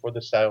better for the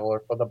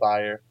seller, for the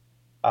buyer.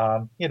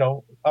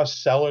 Us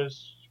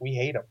sellers, we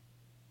hate them,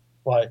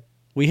 but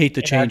we hate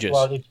the changes.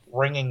 It's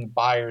bringing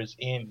buyers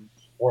in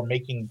or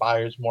making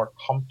buyers more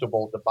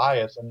comfortable to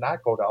buy us and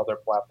not go to other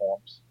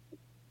platforms.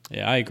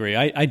 Yeah, I agree.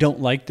 I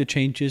don't like the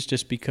changes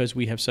just because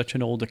we have such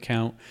an old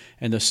account,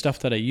 and the stuff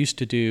that I used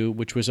to do,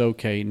 which was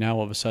okay, now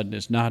all of a sudden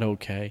is not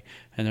okay.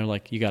 And they're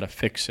like, you got to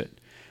fix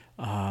it.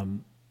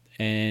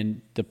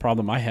 And the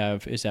problem I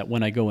have is that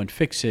when I go and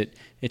fix it,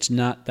 it's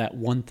not that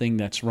one thing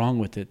that's wrong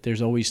with it.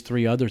 There's always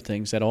 3 other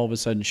things that all of a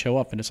sudden show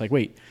up. And it's like,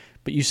 wait,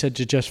 but you said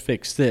to just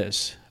fix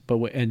this.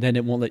 And then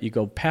it won't let you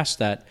go past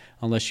that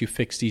unless you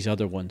fix these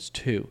other ones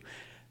too.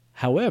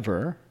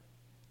 However,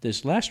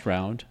 this last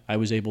round, I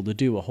was able to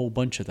do a whole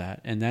bunch of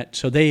that,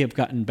 so they have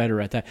gotten better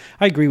at that.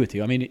 I agree with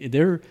you. I mean,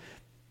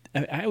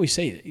 I always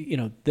say,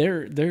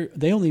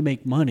 they only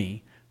make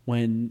money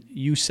when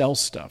you sell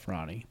stuff,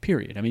 Ronnie.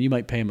 Period. I mean, you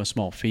might pay them a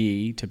small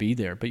fee to be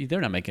there, but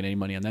they're not making any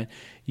money on that.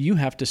 You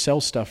have to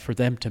sell stuff for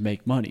them to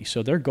make money.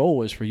 So their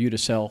goal is for you to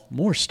sell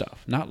more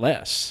stuff, not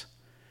less.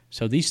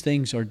 So these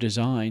things are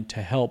designed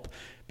to help,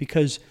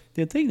 because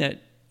the thing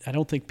that I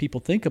don't think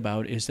people think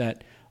about is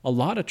that a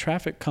lot of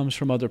traffic comes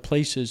from other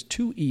places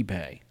to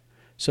eBay.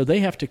 So they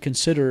have to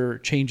consider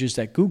changes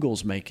that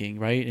Google's making,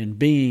 right? And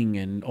Bing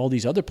and all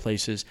these other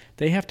places.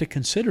 They have to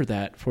consider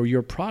that for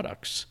your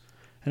products.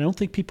 And I don't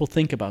think people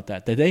think about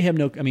that.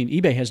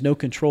 eBay has no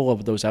control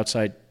over those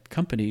outside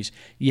companies,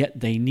 yet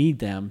they need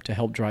them to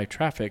help drive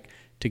traffic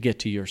to get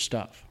to your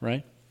stuff,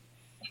 right?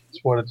 That's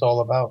what it's all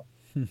about.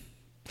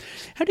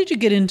 How did you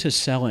get into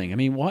selling? I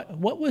mean,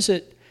 what was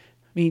it?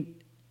 I mean,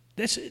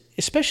 that's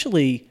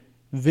especially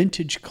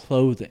vintage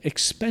clothing,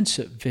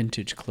 expensive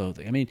vintage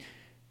clothing. I mean,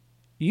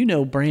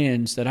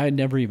 brands that I'd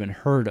never even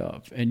heard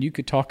of, and you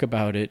could talk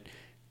about it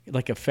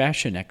like a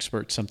fashion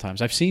expert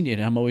sometimes. I've seen it,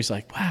 and I'm always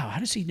like, wow, how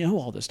does he know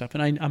all this stuff?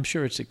 And I'm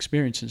sure it's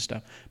experience and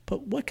stuff.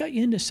 But what got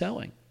you into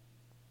selling?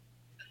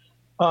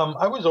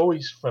 I was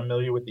always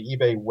familiar with the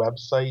eBay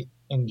website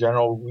in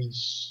general.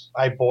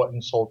 I bought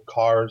and sold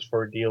cars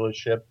for a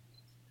dealership.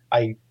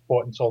 I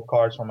bought and sold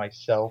cars for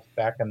myself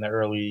back in the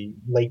early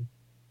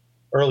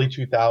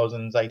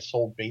 2000s. I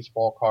sold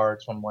baseball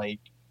cards from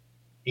like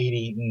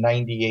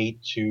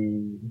 98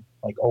 to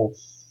like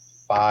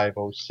 05,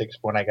 06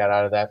 when I got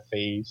out of that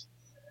phase.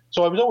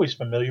 So I was always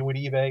familiar with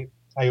eBay.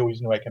 I always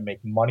knew I could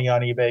make money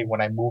on eBay.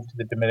 When I moved to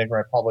the Dominican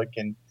Republic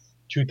in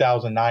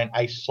 2009,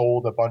 I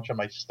sold a bunch of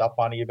my stuff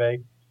on eBay.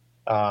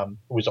 It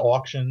was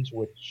auctions,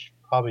 which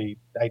probably,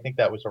 I think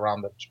that was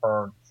around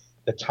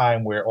the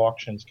time where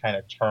auctions kind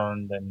of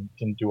turned and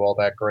didn't do all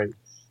that great.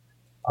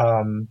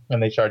 And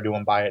they started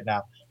doing buy it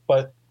now.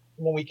 But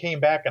when we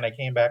came back,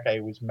 I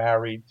was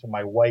married to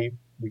my wife.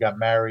 We got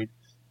married.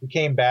 We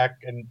came back,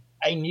 and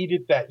I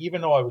needed that,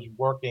 even though I was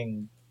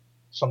working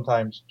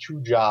sometimes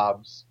 2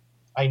 jobs,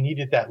 I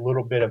needed that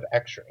little bit of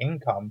extra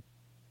income.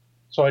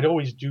 So I'd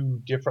always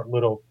do different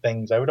little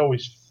things. I would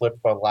always flip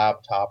a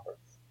laptop or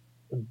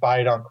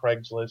buy it on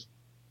Craigslist.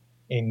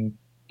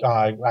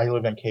 I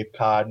live in Cape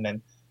Cod, and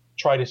then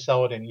try to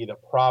sell it in either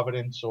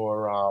Providence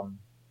or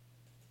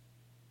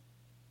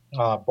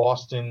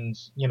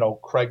Boston's,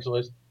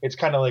 Craigslist. It's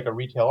kind of like a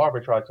retail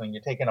arbitrage thing.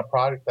 You're taking a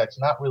product that's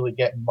not really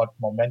getting much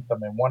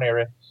momentum in one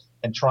area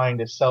and trying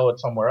to sell it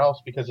somewhere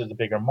else because there's a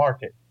bigger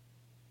market.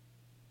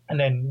 And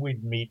then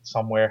we'd meet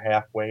somewhere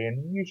halfway,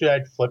 and usually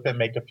I'd flip it,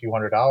 make a few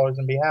 $100s,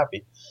 and be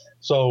happy.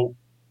 So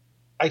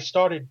I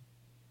started,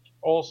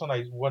 all of a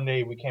sudden, one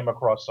day we came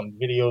across some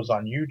videos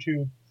on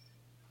YouTube.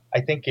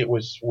 I think it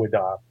was with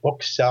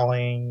book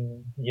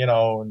selling,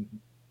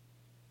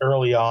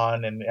 early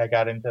on, and I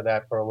got into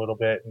that for a little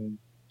bit and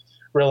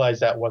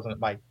realized that wasn't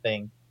my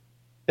thing.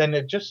 Then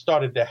it just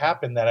started to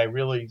happen that I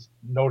really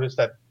noticed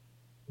that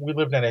we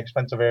lived in an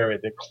expensive area,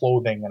 the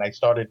clothing, and I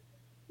started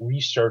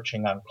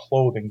researching on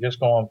clothing, just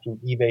going through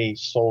eBay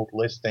sold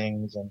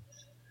listings and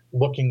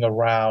looking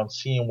around,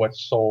 seeing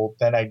what's sold.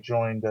 Then I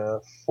joined a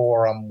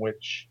forum,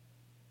 which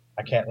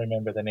I can't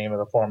remember the name of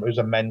the forum. It was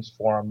a men's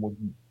forum.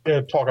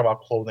 We'd talk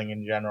about clothing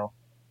in general.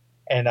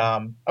 And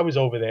I was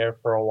over there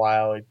for a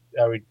while.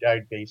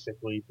 I'd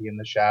basically be in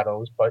the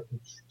shadows, but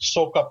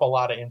soak up a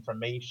lot of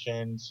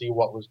information, see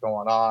what was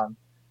going on,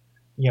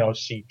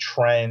 see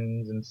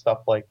trends and stuff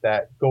like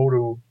that. Go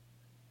to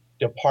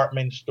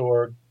department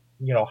store,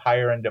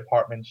 higher end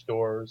department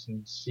stores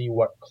and see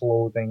what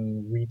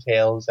clothing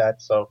retails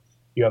at. So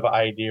you have an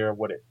idea of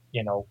what it,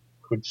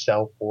 could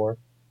sell for.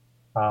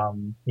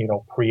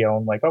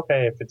 Pre-owned, like,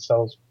 okay, if it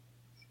sells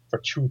for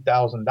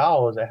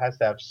 $2,000, it has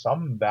to have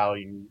some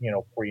value,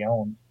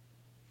 pre-owned,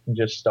 and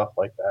just stuff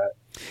like that.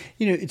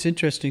 It's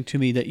interesting to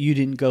me that you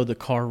didn't go the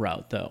car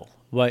route, though.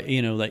 Like,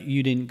 that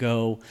you didn't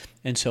go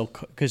and sell,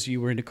 because you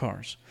were into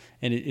cars.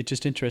 And it's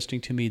just interesting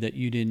to me that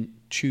you didn't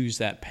choose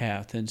that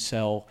path and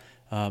sell,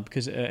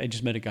 because I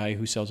just met a guy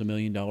who sells $1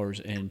 million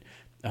in,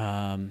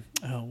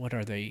 what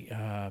are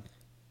they?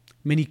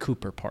 Mini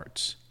Cooper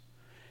parts.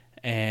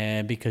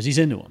 And because he's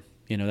into them.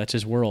 That's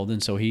his world.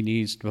 And so he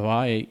needs to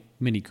buy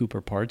Mini Cooper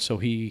parts. So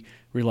he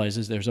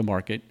realizes there's a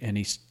market and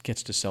he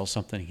gets to sell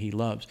something he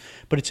loves.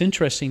 But it's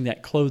interesting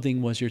that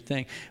clothing was your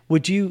thing.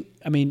 Would you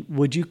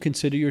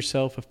consider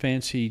yourself a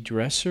fancy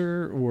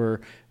dresser,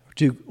 or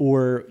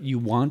you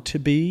want to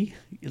be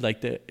like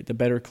the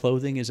better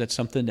clothing? Is that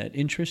something that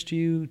interests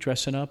you,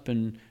 dressing up?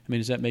 And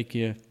does that make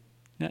you,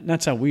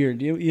 Not so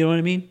weird. You know what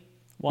I mean?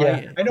 Why?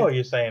 Yeah, I know what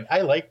you're saying.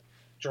 I like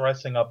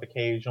dressing up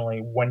occasionally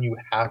when you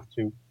have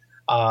to.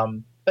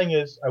 Thing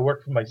is, I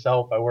work for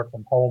myself. I work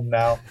from home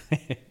now.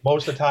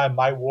 Most of the time,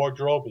 my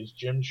wardrobe is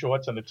gym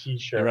shorts and a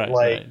t-shirt. Right,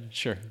 right,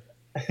 sure.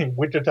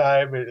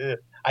 Wintertime,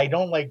 I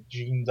don't like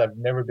jeans. I've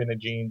never been a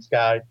jeans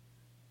guy,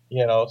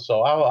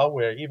 so I'll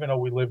wear, even though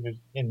we live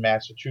in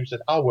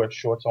Massachusetts, I'll wear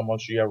shorts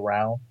almost year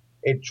round.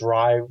 It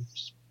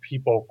drives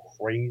people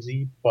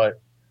crazy,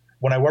 but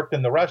when I worked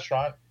in the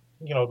restaurant,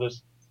 it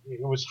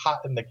was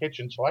hot in the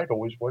kitchen, so I'd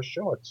always wear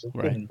shorts. It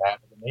Right. didn't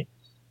matter to me.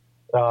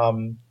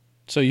 Um,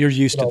 So you're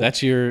used to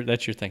that's your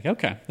thing.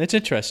 Okay, that's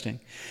interesting.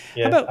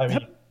 yeah, I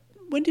mean,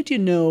 When did you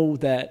know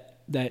that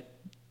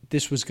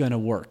this was going to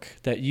work?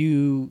 That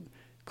you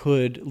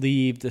could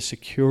leave the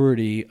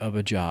security of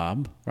a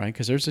job, right?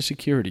 Because there's a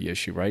security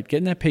issue, right?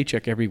 Getting that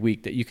paycheck every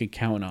week that you can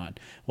count on.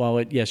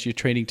 While yes, you're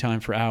trading time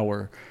for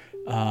hour,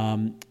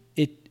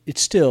 it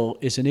still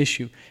is an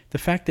issue. The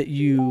fact that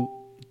you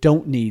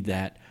don't need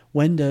that.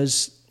 When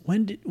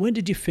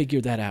did you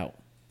figure that out?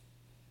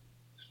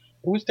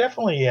 it was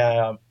definitely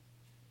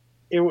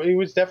it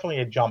was definitely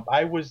a jump.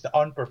 I was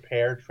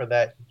unprepared for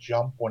that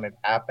jump when it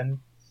happened.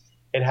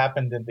 It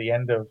happened at the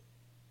end of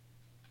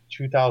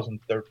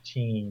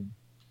 2013,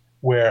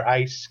 where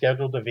I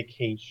scheduled a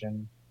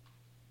vacation,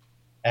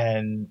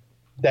 and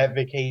that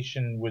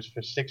vacation was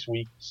for 6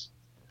 weeks.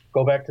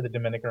 Go back to the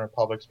Dominican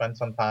Republic, spend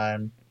some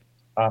time.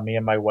 Me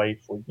and my wife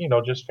would,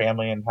 just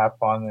family and have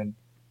fun and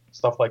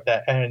stuff like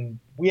that. And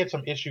we had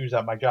some issues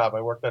at my job.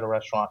 I worked at a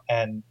restaurant,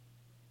 and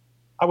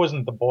I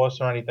wasn't the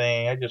boss or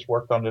anything. I just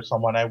worked under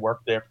someone. I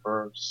worked there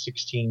for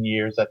 16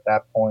 years at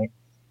that point.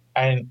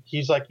 And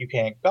he's like, "You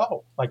can't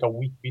go," like a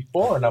week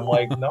before. And I'm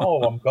like,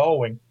 "No, I'm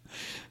going."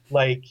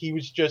 Like, he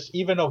was just,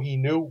 even though he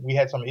knew we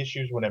had some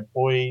issues with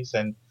employees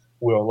and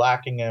we were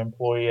lacking an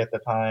employee at the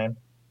time,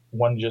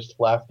 one just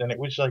left. And it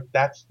was like,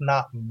 that's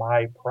not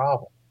my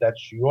problem.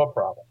 That's your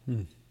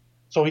problem.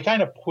 So he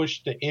kind of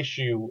pushed the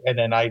issue. And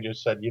then I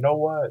just said, "You know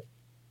what?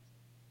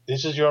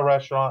 This is your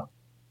restaurant.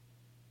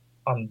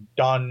 I'm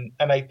done."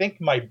 And I think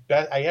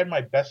I had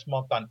my best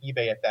month on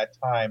eBay at that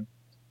time,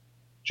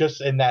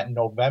 just in that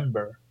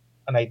November.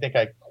 And I think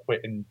I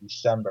quit in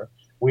December.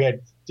 We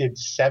did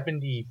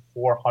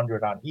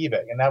 7,400 on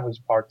eBay, and that was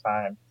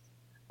part-time.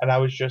 And I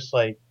was just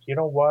like, "You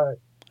know what?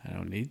 I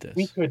don't need this.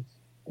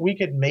 We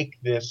could make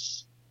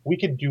this, we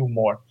could do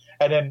more."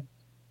 And then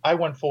I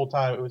went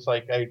full-time. It was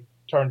like, I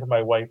turned to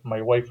my wife.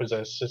 My wife was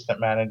an assistant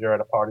manager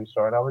at a party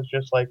store. And I was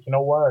just like, "You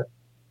know what,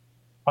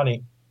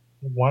 honey,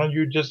 why don't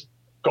you just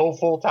go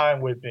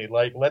full-time with me?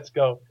 Like, let's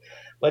go.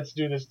 Let's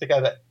do this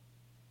together."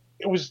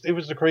 It was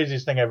the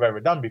craziest thing I've ever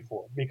done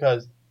before,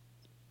 because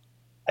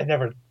I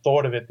never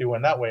thought of it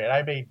doing that way. And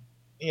I made,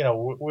 we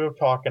were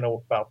talking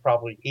about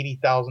probably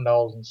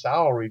 $80,000 in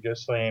salary,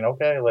 just saying,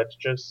 "Okay, let's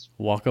just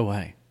walk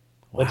away.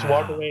 Let's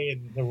walk away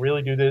and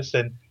really do this."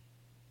 And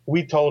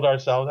we told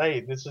ourselves, "Hey,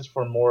 this is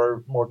for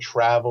more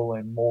travel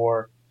and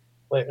more."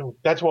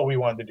 That's what we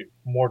wanted to do,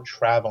 more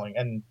traveling.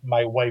 And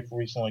my wife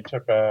recently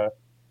took a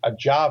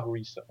job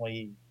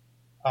recently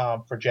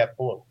for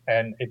JetBlue,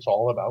 and it's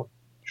all about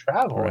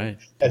travel. Right.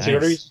 That's the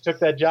only reason she took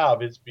that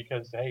job, is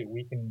because, hey,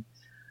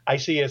 I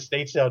see a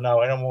state sale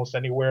now, and almost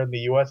anywhere in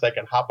the U.S. I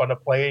can hop on a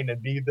plane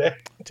and be there.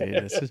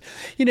 Dude,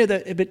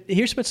 but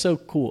here's what's so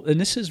cool,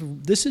 and this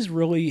is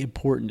really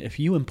important. If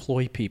you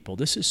employ people,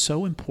 this is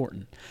so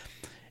important.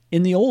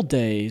 In the old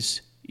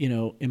days,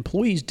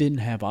 employees didn't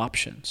have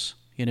options.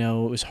 It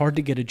was hard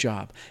to get a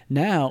job.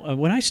 Now,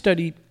 when I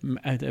studied,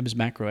 it was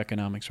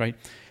macroeconomics, right?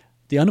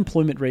 The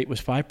unemployment rate was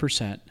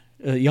 5%.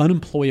 The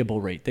unemployable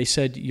rate, they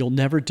said you'll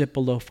never dip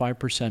below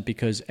 5%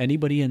 because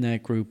anybody in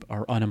that group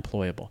are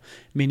unemployable,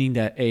 meaning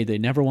that they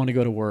never want to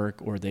go to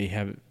work, or they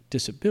have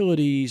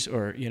disabilities,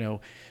 or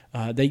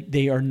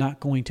they are not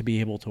going to be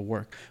able to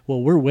work.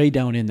 Well, we're way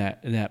down in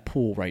that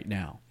pool right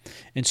now,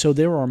 and so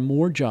there are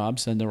more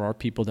jobs than there are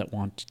people that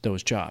want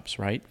those jobs,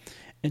 right?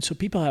 And so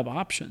people have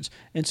options.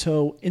 And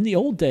so in the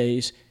old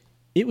days,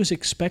 it was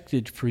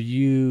expected for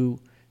you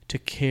to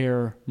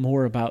care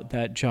more about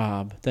that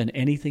job than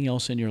anything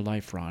else in your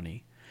life,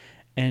 Ronnie.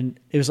 And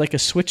it was like a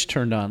switch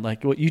turned on,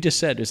 like what you just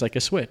said is like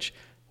a switch.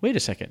 Wait a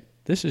second,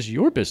 this is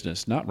your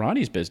business, not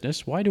Ronnie's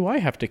business. Why do I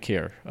have to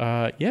care?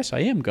 Yes, I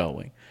am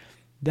going.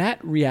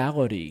 That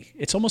reality,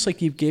 it's almost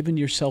like you've given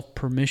yourself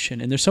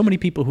permission. And there's so many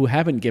people who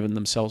haven't given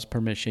themselves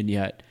permission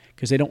yet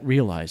because they don't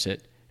realize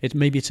it.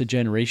 Maybe it's a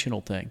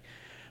generational thing.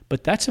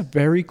 But that's a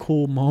very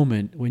cool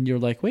moment when you're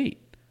like, wait,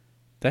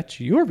 that's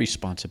your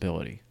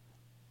responsibility.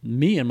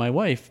 Me and my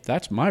wife,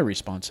 that's my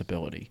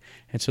responsibility.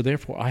 And so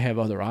therefore I have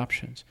other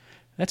options.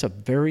 That's a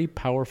very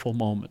powerful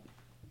moment.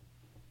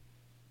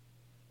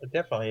 It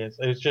definitely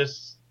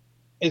is.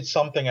 It's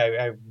something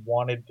I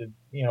wanted to,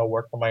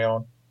 work for my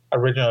own.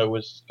 Originally it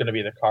was going to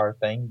be the car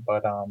thing,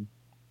 but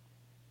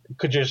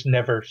could just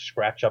never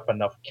scratch up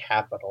enough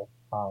capital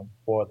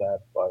for that.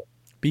 But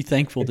be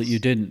thankful that you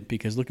didn't,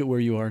 because look at where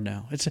you are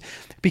now. It's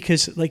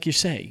because, like you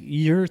say,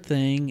 your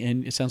thing,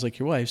 and it sounds like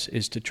your wife's,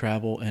 is to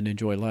travel and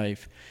enjoy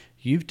life.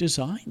 You've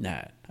designed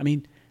that. I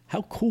mean,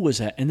 How cool is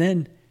that? And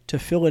then to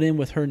fill it in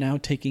with her now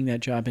taking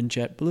that job in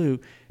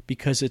JetBlue,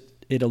 because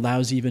it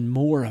allows even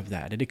more of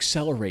that. It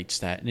accelerates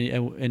that. And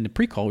in the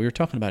pre-call, we were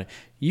talking about it.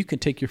 You can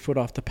take your foot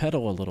off the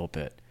pedal a little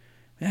bit.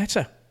 That's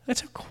a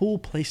cool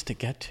place to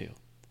get to.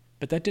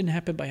 But that didn't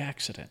happen by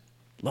accident.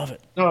 Love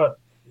it. No,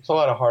 it's a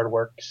lot of hard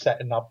work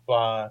setting up,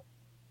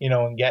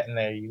 and getting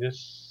there.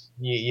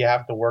 You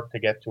have to work to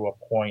get to a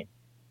point.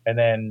 And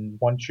then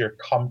once you're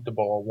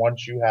comfortable,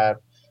 once you have,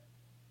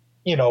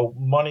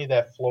 money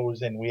that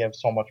flows in, we have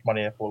so much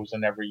money that flows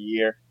in every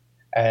year.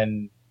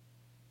 And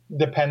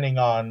depending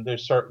on,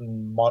 there's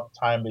certain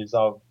times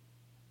of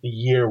the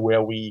year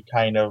where we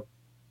kind of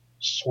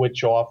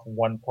switch off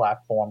one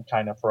platform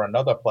kind of for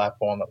another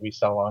platform that we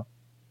sell on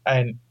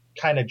and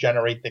kind of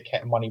generate the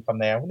money from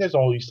there. There's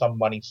always some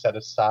money set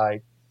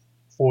aside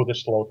for the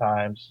slow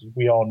times.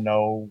 We all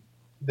know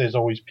there's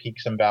always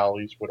peaks and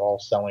valleys with all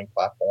selling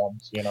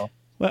platforms,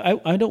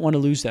 Well, I don't want to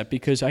lose that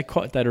because I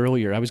caught that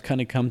earlier. I was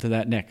kind of come to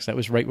that next. That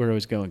was right where I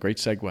was going. Great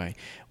segue.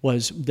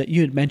 Was that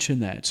you had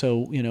mentioned that.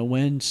 So,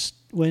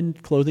 when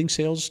clothing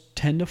sales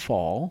tend to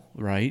fall,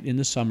 right, in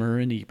the summer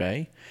in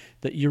eBay,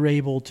 that you're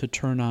able to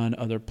turn on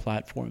other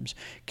platforms.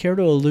 Care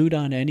to allude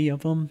on any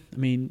of them? I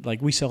mean,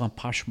 like we sell on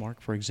Poshmark,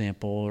 for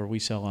example, or we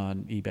sell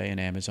on eBay and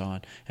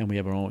Amazon, and we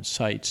have our own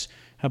sites.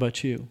 How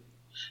about you?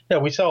 Yeah,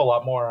 we sell a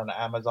lot more on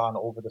Amazon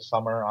over the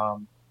summer.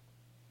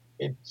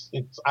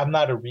 I'm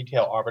not a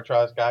retail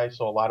arbitrage guy,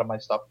 so a lot of my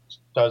stuff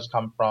does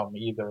come from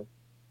either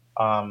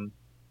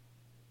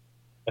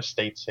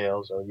estate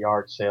sales or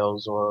yard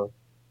sales or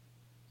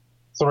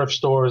thrift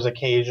stores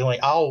occasionally.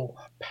 I'll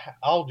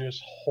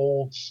just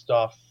hold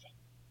stuff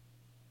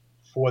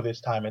for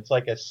this time. It's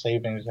like a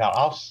savings account.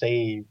 I'll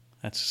save.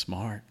 That's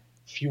smart.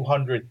 A few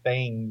hundred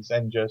things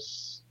and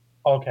just,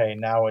 okay,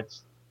 now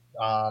it's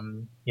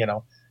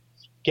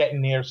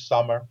getting near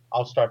summer.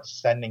 I'll start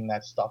sending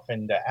that stuff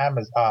into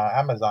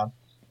Amazon.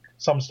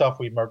 Some stuff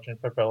we merchant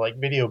fulfill, like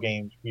video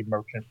games, we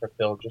merchant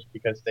fulfill just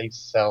because they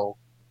sell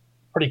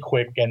pretty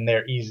quick and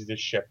they're easy to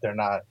ship. They're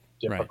not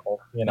difficult,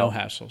 right. No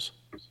hassles.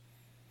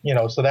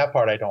 So that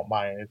part I don't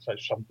mind. It's like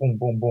some boom,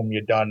 boom, boom,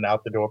 you're done,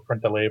 out the door,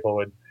 print the label,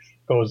 and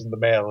goes in the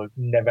mail.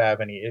 Never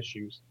have any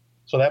issues.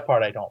 So that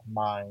part I don't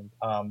mind.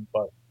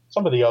 But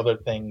some of the other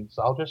things,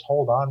 I'll just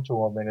hold on to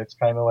them, and it's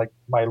kind of like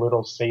my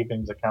little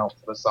savings account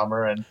for the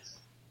summer. And,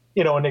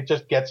 and it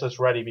just gets us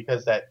ready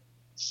because that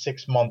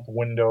 6-month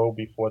window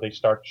before they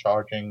start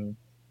charging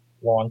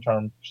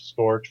long-term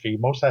storage fee,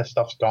 most of that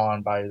stuff's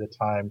gone by the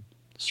time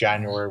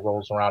January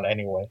rolls around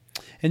anyway.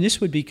 And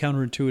this would be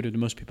counterintuitive to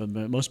most people.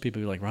 Most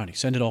people are like, Ronnie,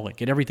 send it all in,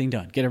 get everything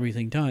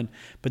done.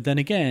 But then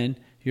again,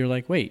 you're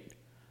like, wait,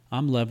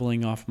 I'm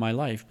leveling off my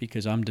life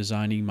because I'm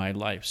designing my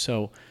life.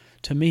 So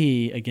to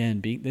me,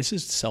 again, this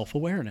is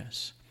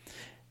self-awareness.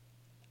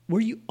 Were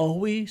you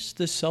always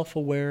this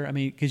self-aware? I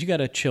mean, because you got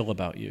a chill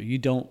about you. You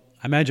don't,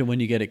 I imagine when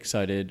you get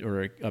excited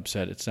or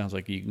upset, it sounds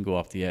like you can go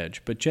off the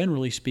edge. But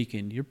generally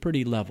speaking, you're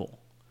pretty level.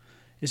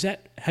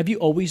 Have you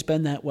always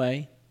been that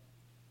way?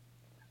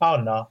 Oh,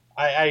 no.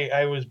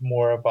 I was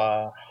more of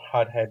a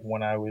hothead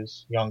when I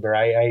was younger.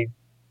 I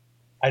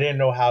didn't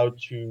know how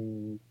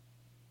to.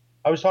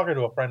 I was talking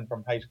to a friend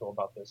from high school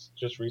about this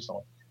just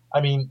recently.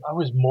 I mean, I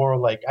was more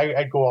like,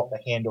 I'd go off the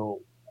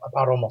handle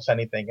about almost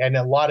anything. And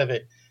a lot of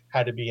it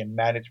had to be in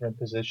management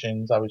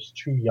positions. I was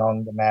too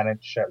young to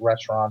manage at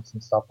restaurants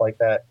and stuff like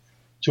that,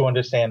 to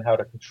understand how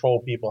to control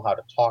people, how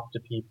to talk to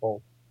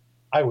people.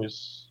 I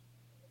was,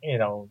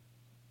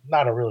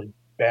 not a really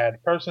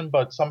bad person,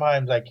 but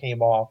sometimes I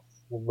came off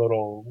a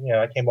little,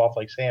 I came off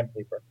like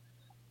sandpaper.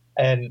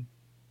 And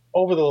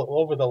over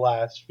the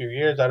last few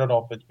years, I don't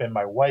know if it's been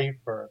my wife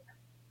or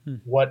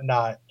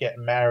whatnot,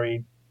 getting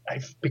married,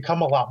 I've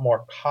become a lot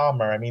more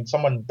calmer. I mean,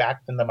 someone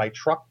backed into my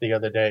truck the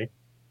other day,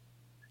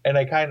 and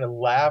I kind of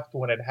laughed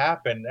when it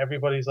happened.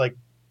 Everybody's like,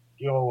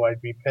 yo,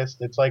 I'd be pissed.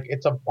 It's like,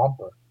 it's a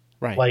bumper.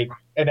 Right. Like,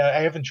 and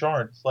I have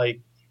insurance. Like,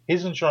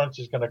 his insurance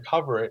is going to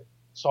cover it,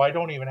 so I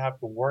don't even have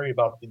to worry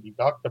about the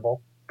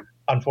deductible.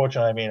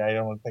 Unfortunately, I mean, I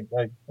don't think,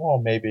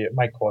 maybe it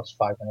might cost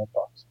 $500,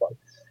 but,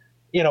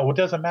 it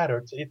doesn't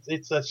matter.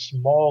 It's a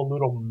small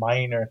little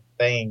minor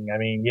thing. I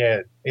mean,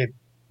 yeah, it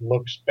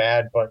looks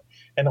bad, but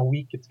in a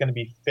week it's going to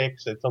be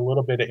fixed. It's a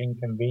little bit of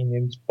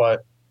inconvenience,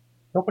 but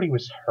nobody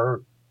was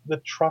hurt. The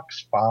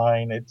truck's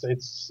fine.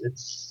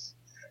 It's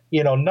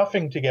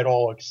nothing to get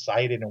all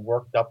excited and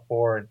worked up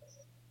for and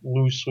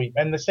lose sleep.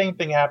 And the same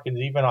thing happens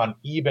even on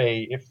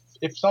eBay.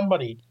 If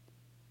somebody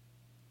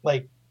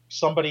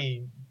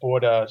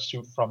bought a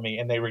suit from me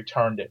and they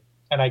returned it,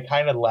 and I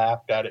kind of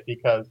laughed at it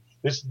because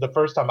this is the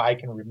first time I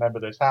can remember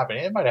this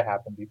happening. It might have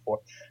happened before.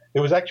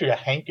 There was actually a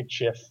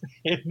handkerchief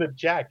in the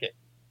jacket.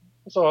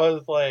 So I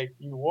was like,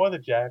 you wore the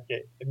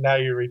jacket and now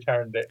you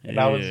returned it. And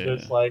I was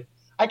just like,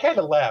 I kind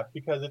of laughed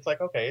because it's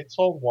like, okay, it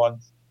sold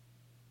once.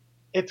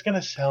 It's going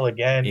to sell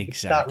again. Exactly.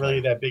 It's not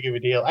really that big of a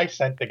deal. I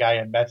sent the guy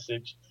a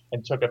message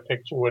and took a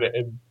picture with it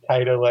and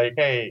kind of like,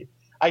 hey,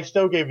 I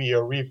still gave you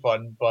a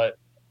refund, but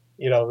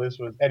this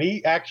was, and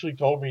he actually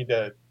told me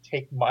to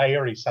I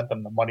already sent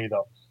him the money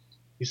though.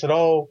 He said,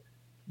 oh,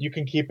 you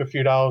can keep a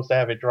few dollars to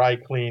have it dry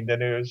cleaned.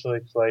 And it was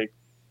like,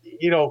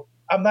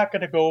 I'm not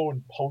going to go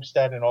and post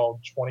that in all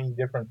 20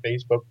 different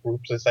Facebook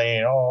groups and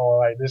saying,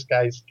 oh, this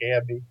guy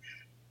scammed me.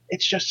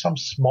 It's just some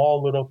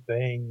small little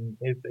thing.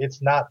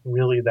 It's not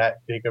really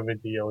that big of a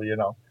deal, You're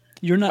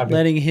not I mean,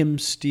 letting him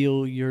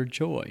steal your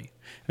joy.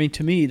 I mean,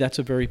 to me, that's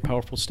a very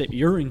powerful statement.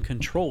 You're in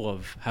control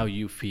of how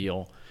you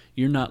feel.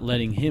 You're not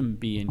letting him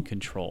be in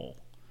control.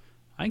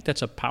 I think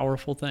that's a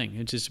powerful thing.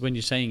 It's just when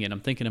you're saying it,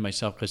 I'm thinking to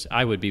myself, because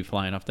I would be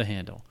flying off the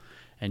handle.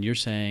 And you're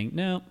saying,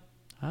 no,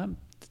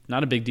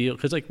 not a big deal.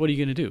 Because, what are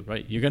you going to do,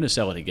 right? You're going to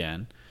sell it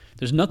again.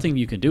 There's nothing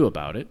you can do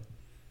about it.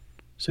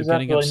 So there's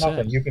getting absolutely upset.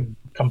 nothing. You can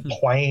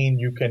complain,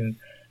 you can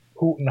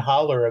hoot and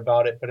holler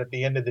about it, but at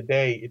the end of the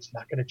day, it's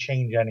not going to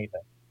change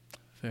anything.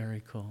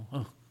 Very cool.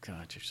 Oh,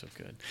 God, you're so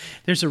good.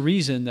 There's a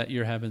reason that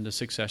you're having the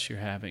success you're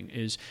having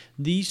is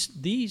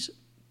these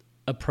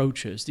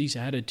approaches, these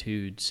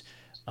attitudes.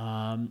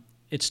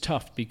 It's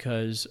tough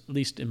because, at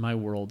least in my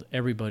world,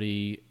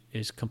 everybody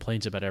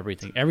complains about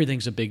everything.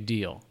 Everything's a big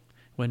deal,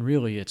 when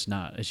really it's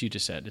not. As you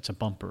just said, it's a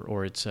bumper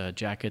or it's a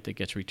jacket that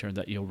gets returned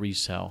that you'll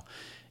resell.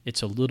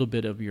 It's a little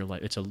bit of your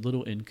life. It's a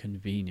little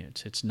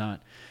inconvenience. It's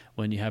not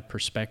when you have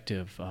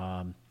perspective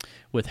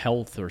with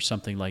health or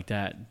something like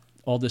that.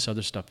 All this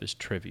other stuff is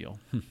trivial.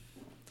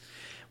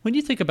 When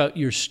you think about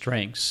your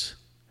strengths,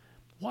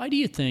 why do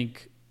you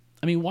think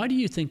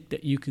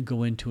that you can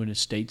go into an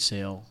estate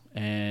sale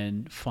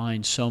and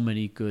find so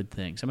many good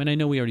things? I mean, I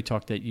know we already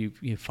talked that you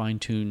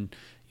fine-tune,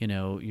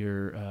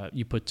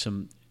 you put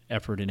some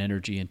effort and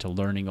energy into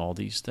learning all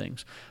these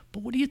things.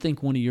 But what do you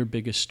think one of your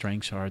biggest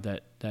strengths are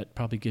that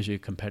probably gives you a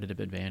competitive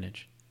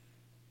advantage?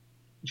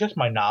 Just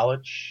my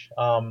knowledge.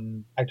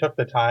 I took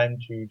the time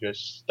to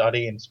just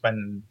study and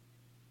spend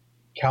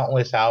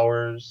countless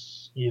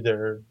hours,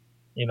 either,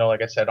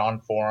 like I said, on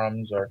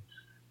forums or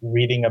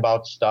reading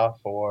about stuff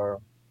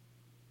or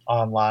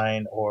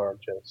online or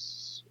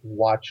just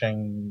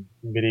watching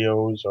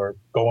videos or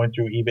going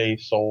through eBay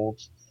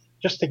solds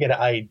just to get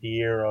an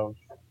idea of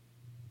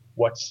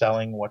what's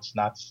selling, what's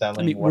not I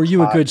selling, mean, were what's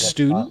you a hot, good what's not.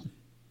 student?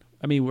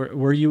 I mean,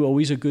 were you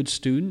always a good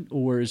student,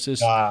 or is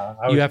this I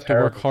you was a have to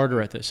work terrible harder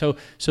student. at this?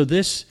 So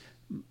this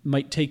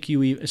might take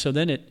you. So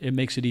then it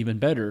makes it even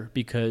better,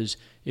 because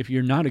if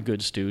you're not a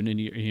good student and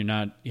you're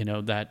not,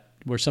 that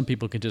where some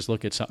people can just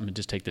look at something and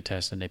just take the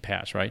test and they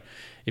pass, right?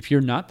 If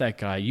you're not that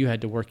guy, you had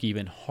to work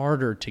even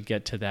harder to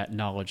get to that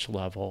knowledge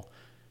level.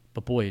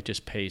 But boy, it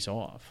just pays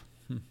off.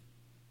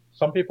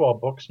 Some people are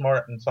book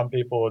smart and some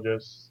people are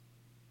just,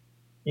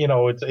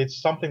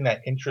 it's something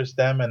that interests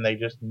them and they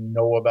just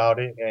know about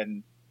it.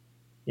 And,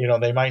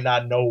 they might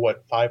not know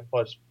what 5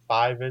 +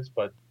 5 is,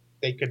 but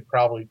they could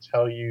probably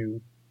tell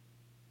you,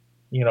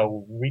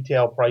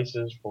 retail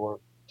prices for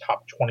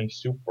top 20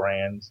 soup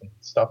brands and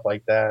stuff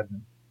like that.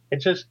 And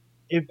it's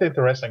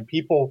interesting.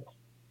 People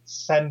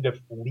tend to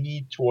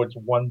lead towards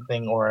one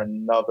thing or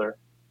another,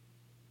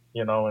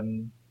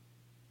 and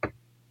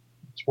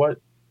it's what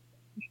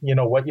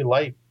you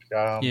like,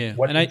 Yeah,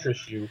 what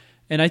interests you.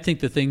 And I think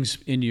the things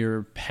in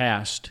your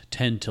past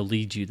tend to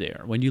lead you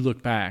there. When you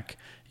look back,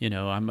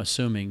 I'm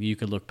assuming you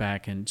could look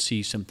back and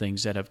see some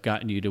things that have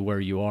gotten you to where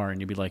you are, and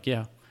you'd be like,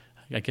 yeah,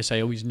 I guess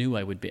I always knew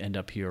I would end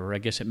up here, or I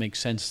guess it makes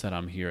sense that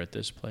I'm here at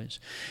this place.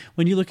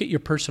 When you look at your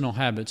personal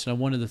habits, now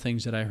one of the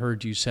things that I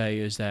heard you say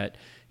is that,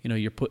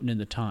 you're putting in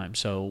the time.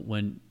 So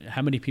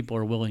how many people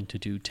are willing to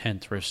do 10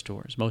 thrift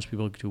stores? Most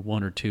people do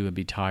 1 or 2 and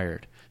be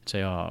tired and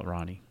say, oh,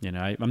 Ronnie,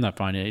 I'm not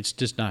finding it. It's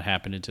just not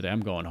happening today.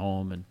 I'm going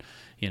home and,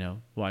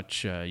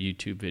 watch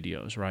YouTube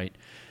videos, right?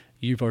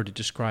 You've already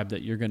described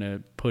that you're going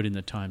to put in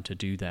the time to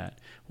do that.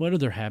 What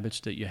other habits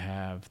that you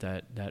have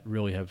that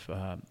really have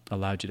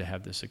allowed you to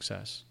have this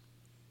success?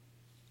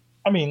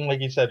 I mean,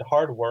 like you said,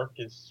 hard work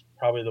is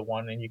probably the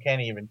one, and you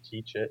can't even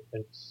teach it.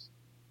 It's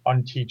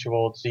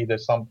unteachable. It's either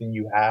something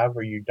you have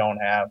or you don't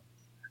have.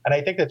 And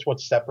I think that's what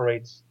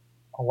separates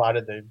a lot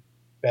of the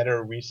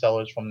better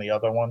resellers from the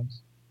other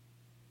ones,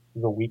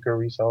 the weaker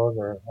resellers,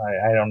 or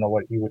I don't know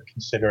what you would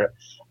consider it.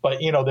 But,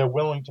 they're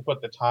willing to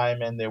put the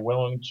time in. They're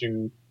willing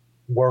to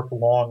work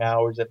long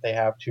hours if they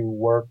have to,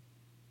 work,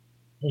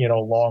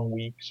 long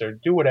weeks, or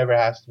do whatever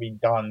has to be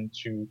done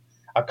to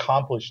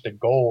accomplish the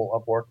goal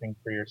of working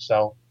for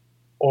yourself,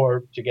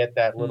 or to get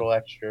that little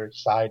extra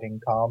side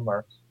income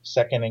or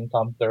second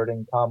income, third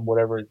income,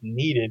 whatever is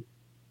needed.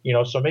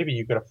 So maybe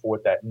you could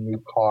afford that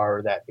new car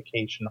or that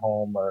vacation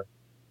home or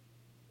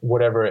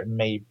whatever it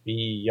may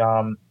be.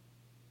 And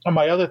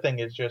my other thing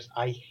is just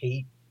I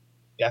hate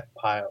death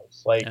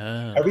piles. Like Oh,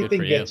 good for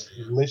everything you. gets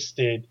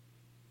listed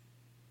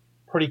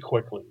pretty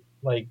quickly.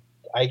 Like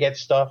I get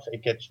stuff,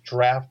 it gets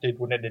drafted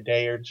within a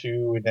day or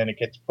two, and then it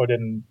gets put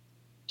in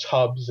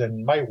tubs.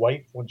 And my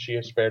wife, when she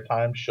has spare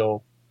time,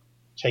 she'll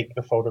take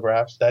the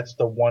photographs. That's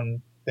the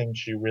one thing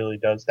she really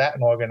does. That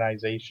and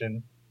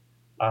organization,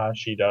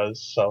 she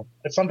does. So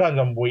sometimes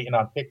I'm waiting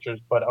on pictures,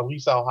 but at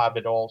least I'll have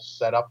it all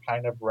set up,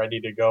 kind of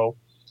ready to go.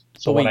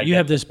 So But when wait, I you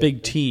have get the this big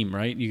pictures, team,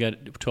 right? You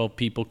got 12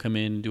 people come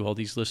in and do all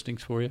these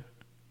listings for you?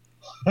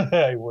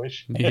 I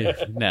wish. Yeah,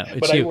 no,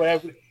 But it's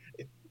you.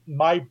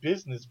 my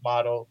business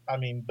model, I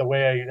mean, the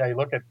way I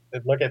look at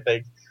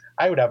things,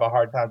 I would have a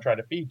hard time trying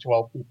to feed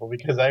 12 people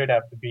because I would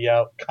have to be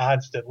out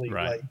constantly.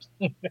 Right.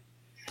 Like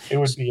it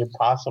would be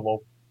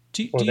impossible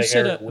Do for you the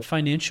set area. a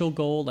financial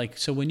goal? Like,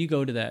 so when you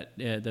go to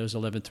those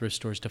 11 thrift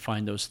stores to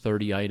find those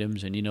 30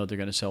 items, and they're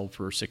going to sell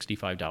for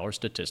 $65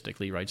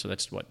 statistically, right? So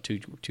that's what, two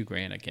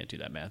grand. I can't do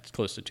that math. It's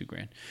close to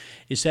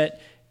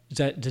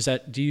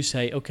 $2,000. Do you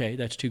say, okay,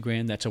 that's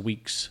 $2,000. That's a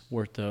week's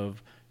worth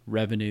of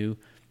revenue,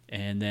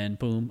 and then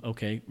boom,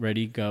 okay,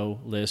 ready, go,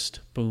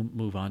 list, boom,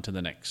 move on to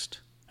the next.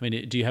 I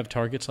mean, do you have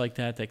targets like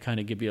that kind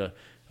of give you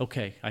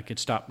okay, I could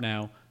stop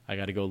now. I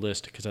got to go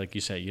list because, like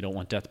you say, you don't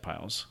want death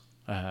piles.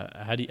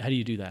 How do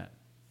you do that?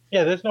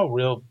 Yeah, there's no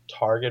real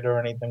target or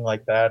anything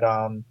like that.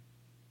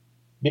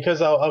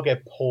 Because I'll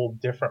get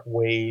pulled different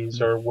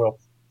ways, or we'll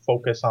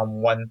focus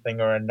on one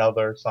thing or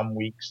another some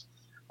weeks.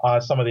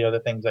 Some of the other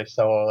things I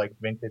sell are like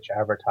vintage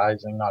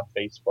advertising on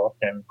Facebook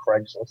and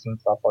Craigslist and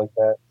stuff like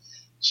that.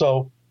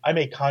 So I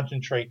may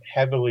concentrate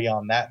heavily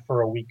on that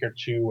for a week or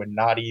two and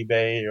not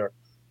eBay, or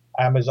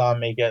Amazon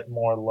may get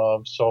more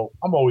love. So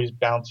I'm always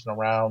bouncing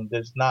around.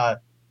 There's not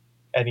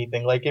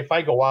anything like if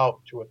I go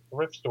out to a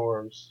thrift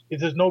stores,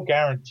 there's no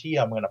guarantee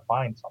I'm going to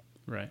find something.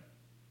 Right.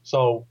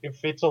 So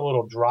if it's a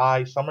little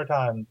dry,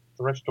 summertime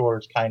thrift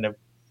stores kind of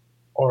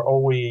are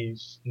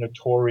always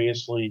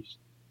notoriously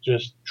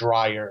just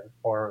drier,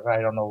 or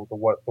I don't know the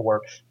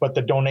word, but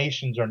the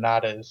donations are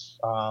not as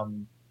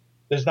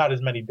there's not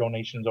as many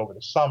donations over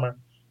the summer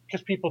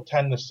because people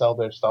tend to sell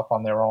their stuff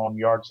on their own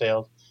yard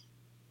sales,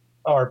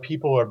 or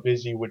people are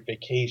busy with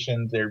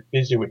vacations, they're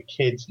busy with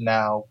kids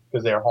now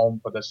because they're home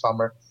for the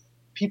summer.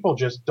 People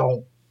just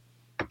don't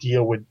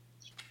deal with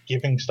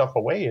giving stuff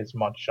away as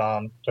much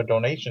to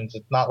donations.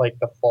 It's not like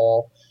the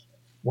fall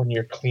when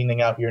you're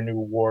cleaning out your new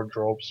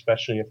wardrobe,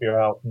 especially if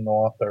you're out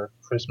north, or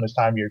Christmas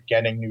time, you're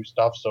getting new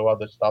stuff, so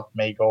other stuff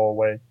may go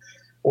away.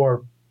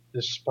 Or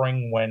the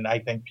spring when I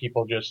think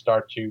people just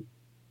start to,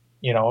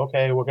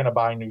 okay, we're going to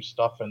buy new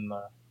stuff in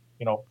the,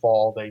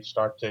 fall, they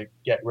start to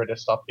get rid of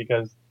stuff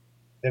because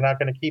they're not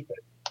going to keep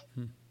it.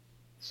 Hmm.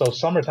 So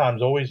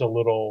summertime's always a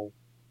little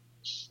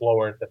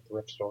slower at the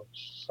thrift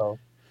stores. So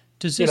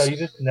Does you this,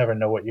 just never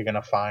know what you're going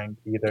to find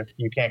either.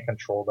 You can't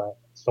control that.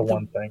 It's the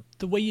one thing.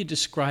 the way you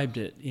described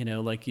it,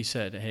 like you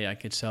said, hey, I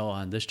could sell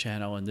on this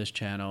channel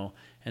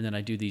and then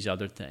I do these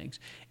other things.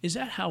 Is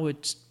that how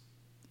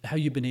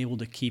you've been able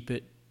to keep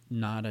it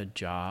not a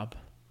job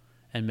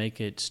and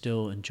make it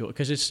still enjoy?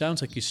 Because it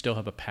sounds like you still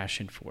have a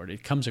passion for it.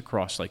 It comes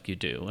across like you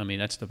do. I mean,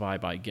 that's the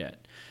vibe I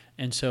get.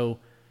 And so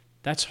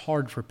that's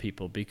hard for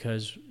people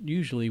because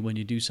usually when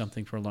you do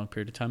something for a long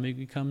period of time, it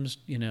becomes,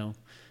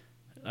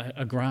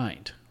 a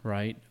grind,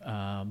 right?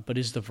 But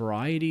is the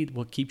variety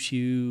what keeps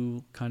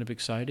you kind of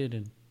excited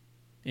and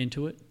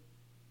into it?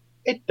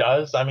 It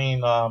does. I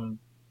mean,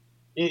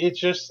 it's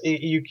just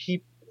you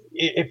keep.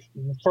 If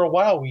for a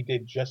while we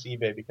did just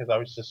eBay because I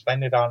was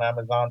suspended on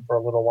Amazon for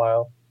a little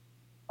while,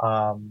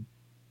 and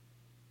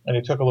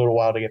it took a little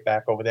while to get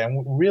back over there.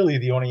 And really,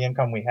 the only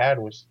income we had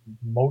was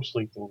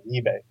mostly through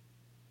eBay.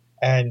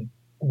 And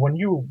when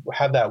you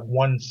have that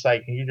one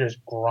site and you're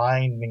just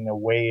grinding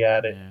away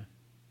at it, Yeah.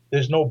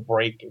 there's no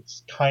break.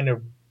 It's kind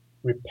of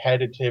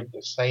repetitive,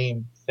 the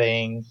same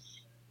thing.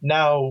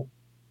 Now,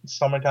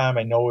 summertime,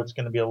 I know it's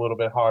going to be a little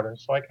bit harder,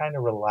 so I kind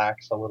of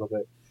relax a little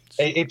bit.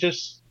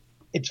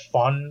 It's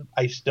fun.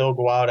 I still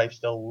go out. I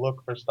still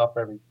look for stuff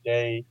every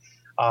day.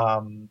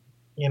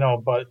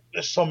 But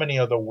there's so many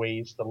other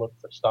ways to look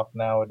for stuff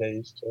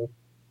nowadays too.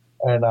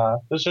 And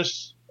there's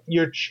just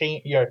your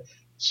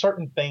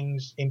certain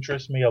things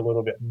interest me a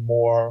little bit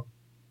more,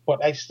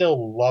 but I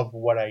still love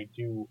what I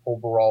do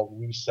overall,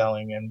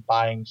 reselling and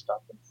buying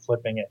stuff and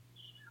flipping it.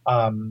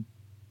 And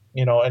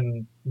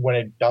when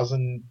it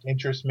doesn't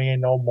interest me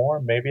no more,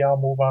 maybe I'll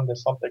move on to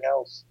something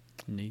else.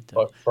 Neat.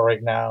 But for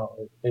right now,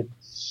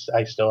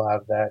 I still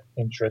have that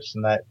interest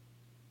and that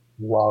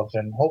love,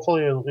 and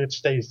hopefully it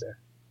stays there.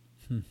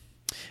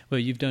 Well,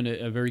 you've done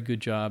a very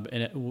good job.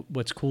 And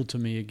what's cool to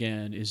me,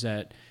 again, is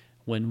that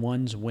when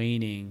one's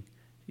waning,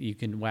 you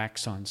can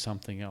wax on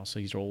something else. So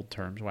these are old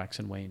terms, wax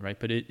and wane, right?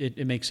 But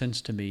it makes sense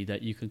to me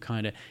that you can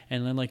kind of,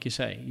 and then like you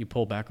say, you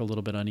pull back a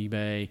little bit on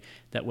eBay.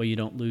 That way you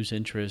don't lose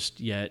interest,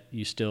 yet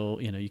you still,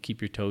 you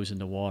keep your toes in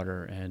the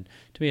water. And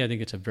to me, I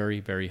think it's a very,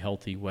 very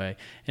healthy way.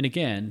 And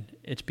again,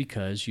 it's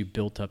because you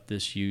built up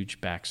this huge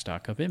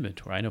backstock of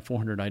inventory. I know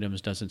 400 items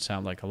doesn't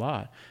sound like a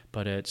lot,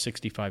 but at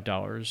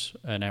 $65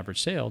 an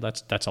average sale,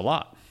 that's a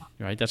lot,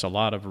 right? That's a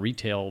lot of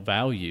retail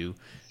value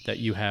that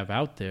you have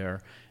out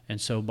there. And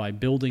so by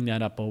building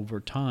that up over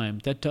time,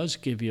 that does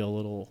give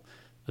you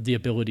the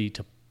ability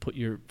to put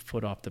your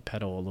foot off the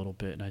pedal a little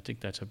bit. And I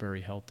think that's a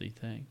very healthy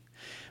thing.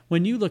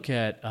 When you look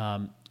at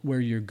where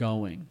you're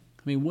going,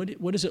 I mean,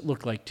 what does it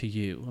look like to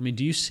you? I mean,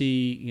 do you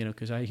see,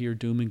 because I hear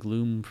doom and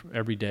gloom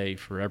every day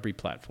for every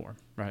platform,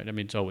 right? I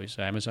mean, it's always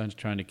Amazon's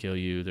trying to kill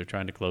you. They're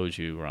trying to close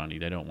you, Ronnie.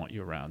 They don't want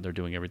you around. They're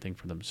doing everything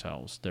for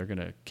themselves. They're going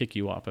to kick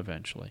you off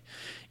eventually.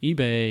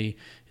 eBay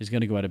is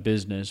going to go out of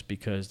business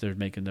because they're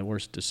making the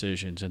worst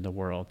decisions in the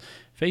world.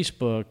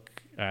 Facebook,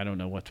 I don't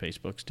know what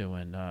Facebook's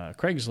doing.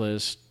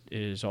 Craigslist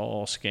is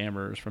all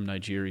scammers from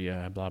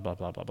Nigeria, blah, blah,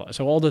 blah, blah, blah.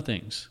 So all the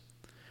things.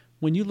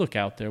 When you look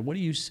out there, what do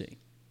you see?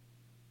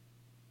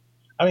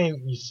 I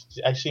mean,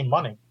 I see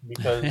money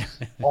because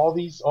all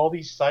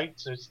these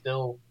sites are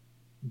still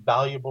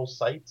valuable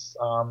sites.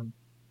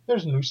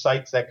 There's new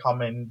sites that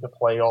come into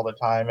play all the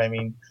time. I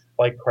mean,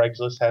 like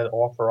Craigslist had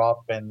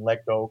OfferUp and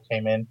LetGo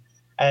came in,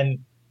 and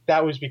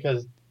that was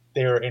because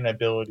their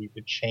inability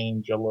to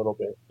change a little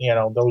bit.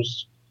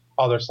 Those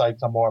other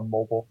sites are more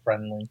mobile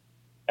friendly,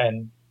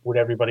 and with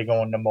everybody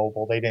going to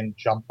mobile, they didn't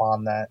jump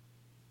on that.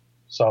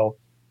 So,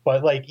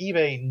 but like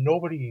eBay,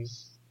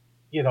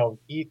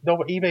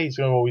 eBay's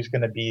always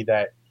going to be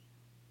that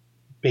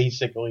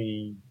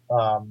basically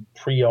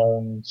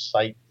pre-owned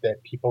site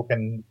that people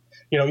can,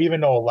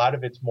 even though a lot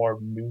of it's more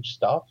new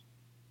stuff,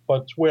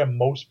 but it's where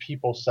most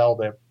people sell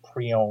their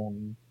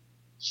pre-owned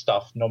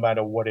stuff, no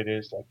matter what it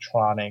is,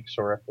 electronics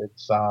or if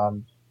it's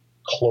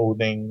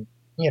clothing.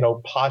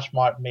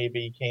 Poshmark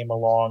maybe came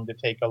along to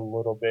take a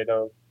little bit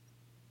of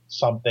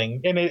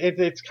something, and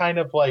it's kind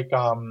of like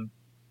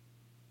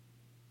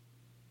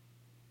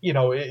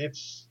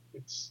it's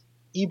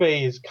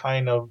eBay is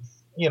kind of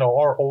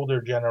our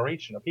older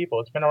generation of people.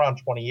 It's been around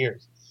 20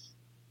 years.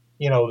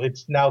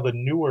 It's now the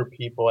newer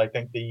people. I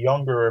think the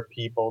younger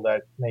people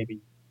that maybe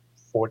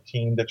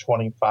 14 to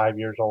 25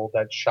 years old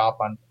that shop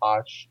on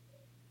Posh,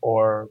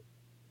 or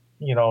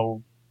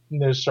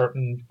there's a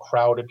certain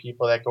crowd of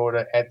people that go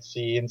to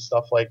Etsy and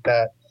stuff like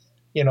that.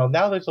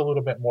 Now there's a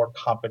little bit more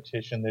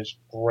competition. There's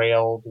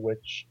Grailed,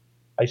 which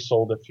I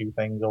sold a few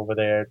things over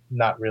there.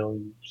 Not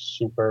really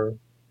super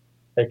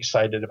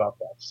excited about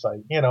that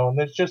site, and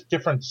there's just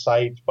different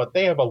sites, but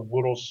they have a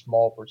little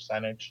small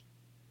percentage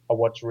of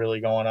what's really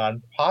going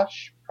on.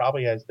 Posh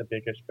probably has the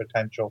biggest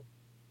potential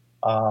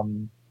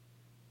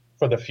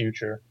for the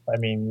future. I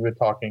mean, we're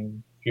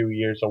talking a few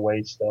years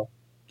away still.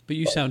 But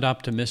you sound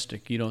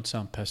optimistic. You don't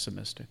sound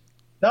pessimistic.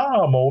 No,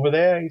 I'm over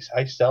there.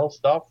 I sell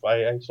stuff.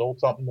 I sold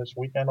something this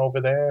weekend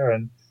over there,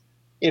 and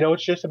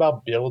it's just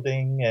about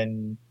building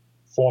and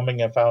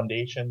forming a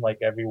foundation like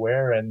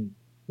everywhere. And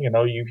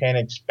you can't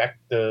expect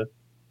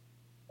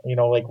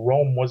like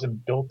Rome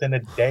wasn't built in a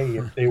day.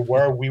 If they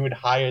were, we would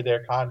hire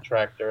their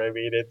contractor. I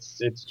mean,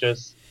 it's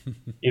just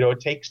it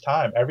takes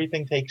time.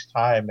 Everything takes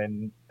time,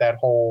 and that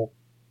whole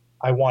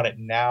 "I want it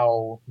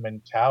now"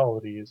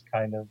 mentality is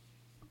kind of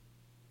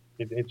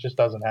it just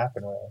doesn't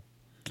happen really.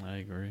 I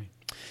agree.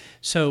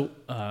 So,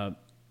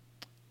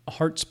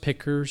 Hearts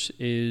Pickers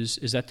is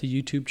that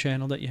the YouTube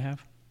channel that you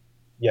have?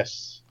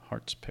 Yes.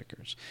 Hearts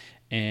Pickers.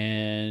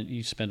 And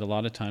you spend a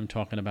lot of time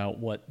talking about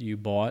what you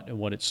bought and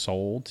what it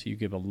sold. You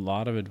give a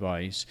lot of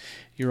advice.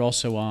 You're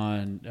also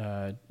on,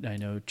 I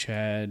know,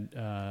 Chad,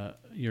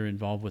 you're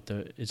involved with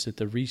is it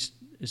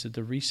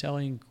the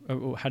reselling?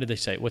 How did they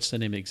say it? What's the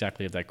name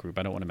exactly of that group?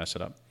 I don't want to mess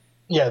it up.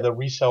 Yeah, the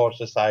Reseller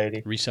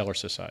Society. Reseller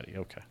Society.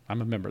 Okay,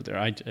 I'm a member there.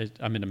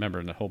 I'm in a member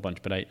in a whole bunch,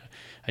 but I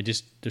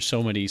just there's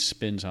so many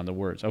spins on the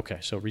words. Okay,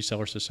 so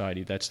Reseller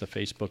Society. That's the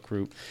Facebook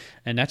group,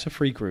 and that's a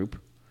free group.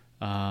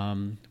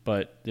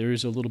 But there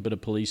is a little bit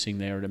of policing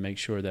there to make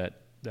sure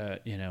that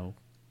none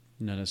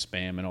of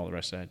spam and all the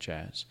rest of that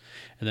jazz.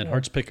 And then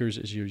Hearts Pickers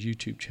is your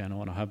YouTube channel,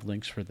 and I'll have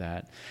links for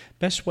that.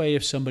 Best way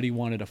if somebody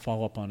wanted to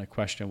follow up on a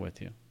question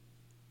with you.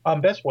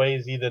 Best way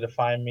is either to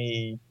find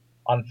me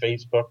on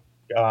Facebook,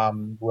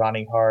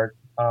 Ronnie Hart,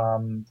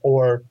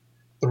 or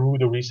through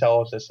the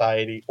Reseller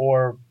Society,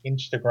 or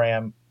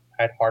Instagram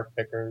at Heart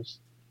Pickers.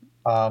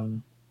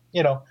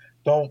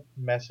 Don't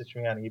message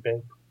me on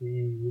eBay,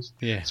 please.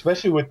 Yeah.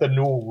 Especially with the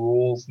new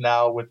rules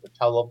now with the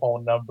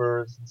telephone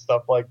numbers and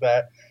stuff like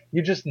that.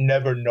 You just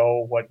never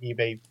know what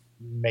eBay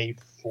may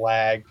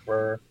flag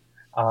for,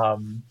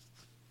 thinking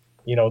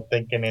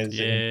is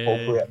an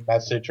appropriate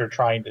message, or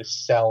trying to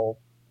sell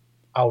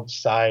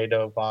outside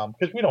of,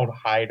 because we don't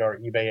hide our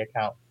eBay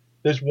account.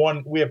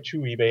 We have two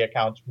eBay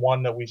accounts,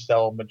 one that we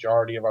sell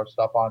majority of our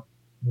stuff on,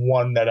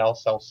 one that I'll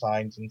sell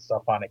signs and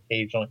stuff on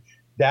occasionally.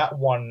 That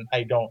one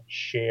I don't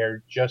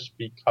share just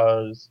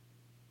because,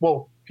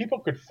 well, people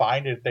could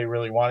find it if they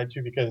really wanted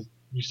to, because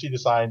you see the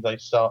signs I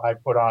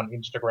put on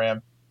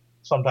Instagram,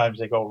 sometimes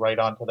they go right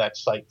onto that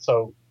site.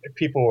 So if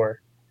people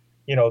were,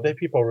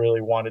 people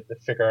really wanted to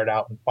figure it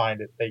out and find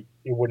it, it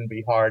wouldn't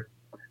be hard.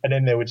 And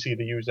then they would see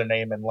the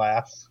username and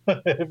laugh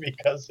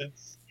because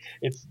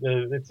it's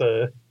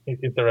a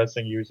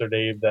interesting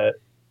username that.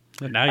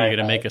 Now you're going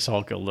to make us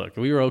all go look.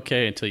 We were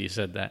okay until you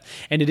said that.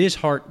 And it is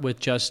Hart with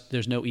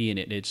there's no E in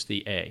it. It's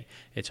the A.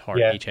 It's Hart,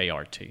 yeah.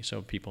 H-A-R-T.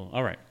 So people,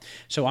 all right.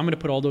 So I'm going to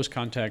put all those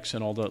contacts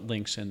and all the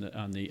links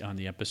on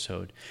the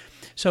episode.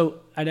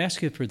 So I'd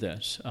ask you for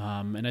this,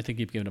 and I think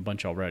you've given a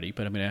bunch already,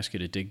 but I'm going to ask you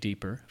to dig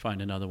deeper,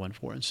 find another one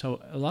for us. So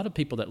a lot of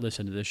people that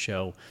listen to this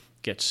show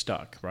get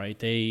stuck, right?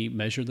 They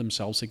measure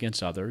themselves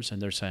against others,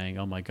 and they're saying,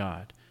 oh, my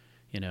God,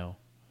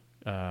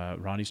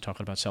 Ronnie's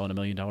talking about selling $1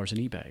 million in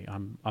eBay.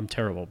 I'm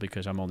terrible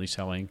because I'm only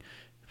selling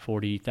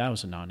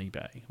 40,000 on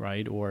eBay,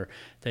 right? Or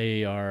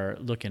they are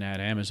looking at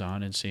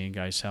Amazon and seeing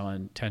guys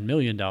selling $10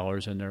 million,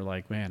 and they're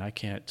like, man, I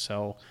can't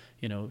sell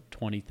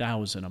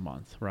 20,000 a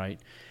month, right?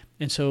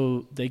 And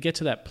so they get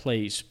to that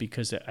place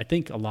because I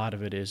think a lot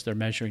of it is they're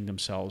measuring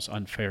themselves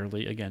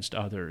unfairly against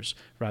others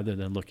rather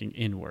than looking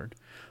inward.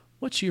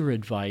 What's your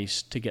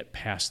advice to get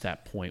past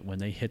that point when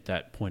they hit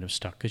that point of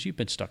stuck? Because you've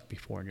been stuck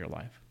before in your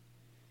life.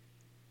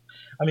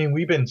 I mean,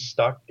 we've been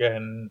stuck,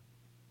 and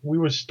we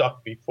were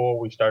stuck before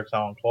we started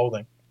selling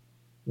clothing.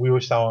 We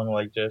were selling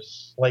like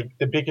just like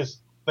the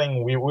biggest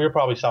thing. We were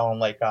probably selling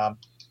like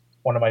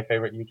one of my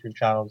favorite YouTube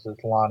channels is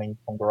Lonnie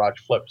from Garage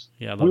Flips.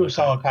 Yeah, we were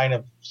selling kind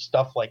of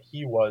stuff like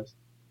he was,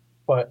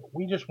 but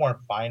we just weren't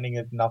finding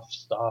enough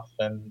stuff,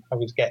 and I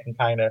was getting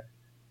kind of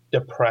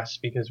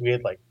depressed because we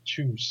had like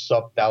 2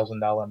 sub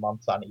 $1,000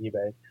 months on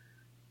eBay,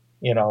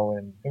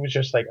 and it was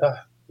just like,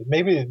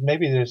 maybe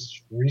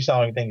this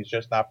reselling thing is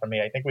just not for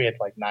me. I think we had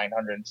like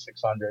 900 and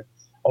 600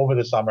 over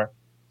the summer.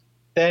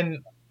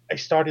 Then I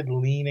started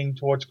leaning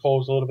towards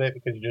clothes a little bit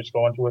because you just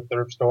go into a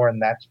thrift store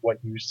and that's what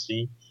you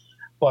see.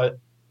 But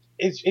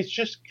it's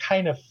just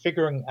kind of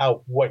figuring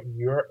out what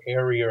your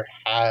area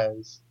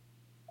has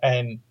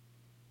and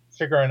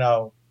figuring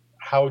out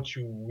how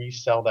to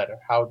resell that or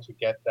how to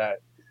get that.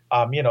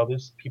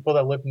 There's people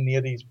that live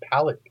near these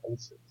pallet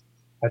places.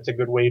 That's a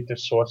good way to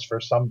source for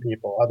some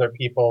people. Other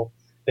people,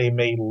 they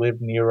may live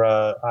near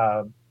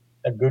a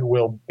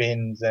Goodwill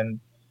bins, and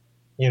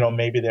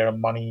maybe their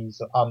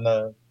money's on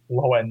the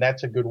low end.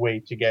 That's a good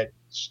way to get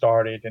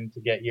started and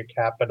to get your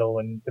capital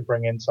and to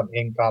bring in some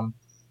income.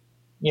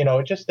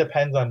 It just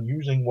depends on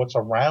using what's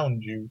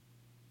around you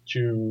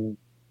to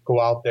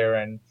go out there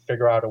and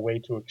figure out a way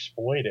to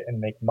exploit it and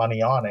make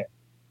money on it.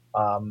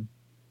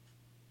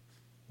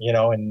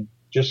 And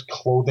just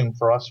clothing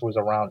for us was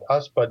around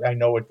us, but I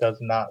know it does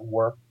not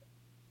work.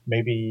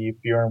 Maybe if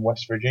you're in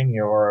West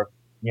Virginia or,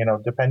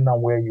 depending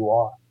on where you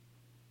are.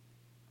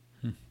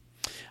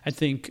 I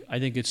think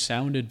it's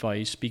sound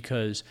advice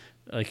because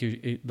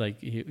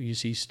you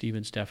see Steve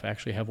and Steph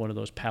actually have one of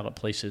those pallet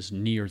places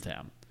near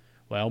them.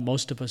 Well,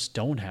 most of us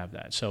don't have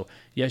that. So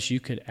yes, you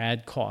could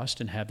add cost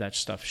and have that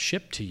stuff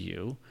shipped to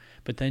you,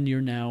 but then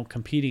you're now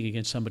competing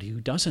against somebody who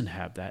doesn't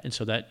have that. And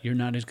so that you're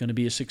not as going to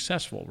be as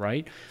successful,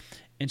 right?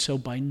 And so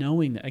by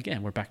knowing that,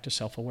 again, we're back to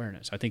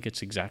self-awareness. I think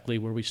it's exactly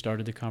where we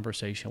started the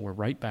conversation. We're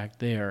right back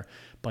there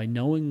by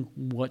knowing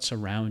what's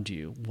around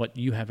you, what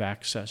you have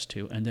access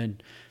to, and then,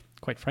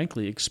 quite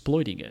frankly,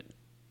 exploiting it.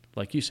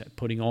 Like you said,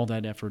 putting all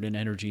that effort and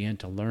energy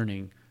into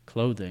learning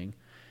clothing,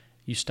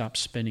 you stop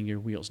spinning your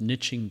wheels,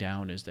 niching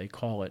down as they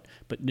call it.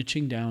 But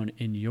niching down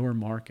in your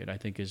market, I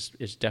think, is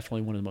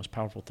definitely one of the most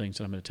powerful things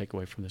that I'm going to take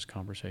away from this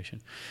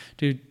conversation.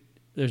 Dude,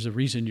 there's a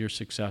reason you're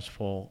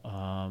successful.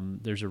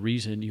 There's a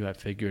reason you have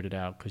figured it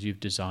out because you've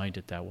designed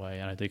it that way.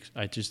 And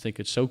I just think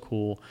it's so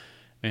cool.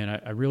 And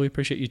I really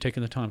appreciate you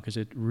taking the time because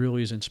it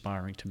really is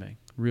inspiring to me.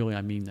 Really,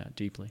 I mean that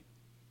deeply.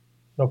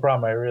 No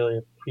problem. I really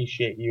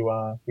appreciate you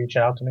reaching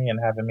out to me and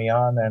having me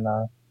on, and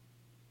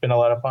it's been a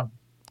lot of fun.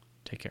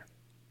 Take care.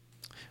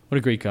 What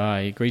a great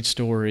guy, great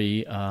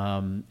story.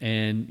 And,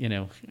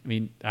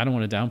 I don't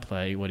want to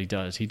downplay what he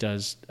does. He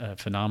does a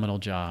phenomenal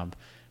job.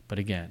 But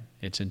again,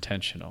 it's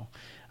intentional.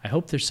 I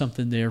hope there's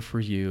something there for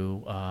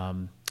you.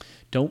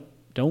 Don't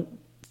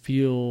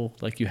feel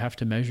like you have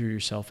to measure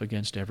yourself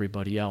against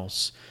everybody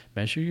else.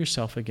 Measure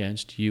yourself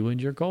against you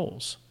and your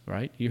goals,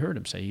 right? You heard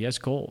him say he has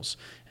goals.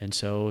 And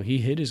so he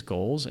hit his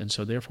goals, and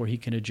so therefore he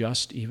can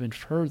adjust even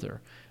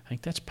further. I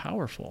think that's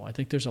powerful. I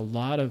think there's a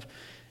lot of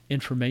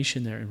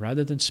information there. And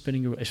rather than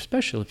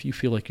especially if you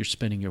feel like you're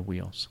spinning your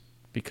wheels,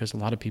 because a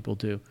lot of people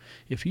do.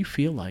 If you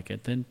feel like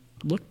it, then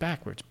look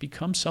backwards,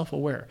 become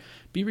self-aware,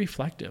 be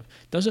reflective.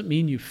 Doesn't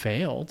mean you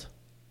failed.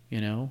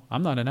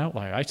 I'm not an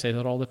outlier. I say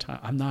that all the time.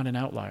 I'm not an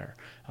outlier.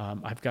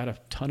 I've got a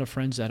ton of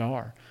friends that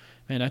are.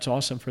 Man, that's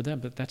awesome for them,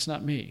 but that's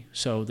not me.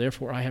 So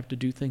therefore, I have to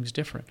do things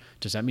different.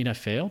 Does that mean I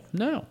failed?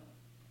 No.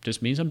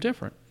 Just means I'm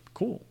different.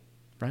 Cool.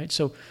 Right?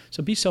 So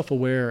be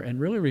self-aware and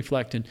really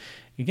reflect. And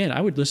again,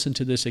 I would listen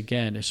to this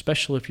again,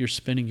 especially if you're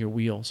spinning your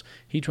wheels.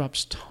 He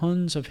drops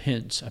tons of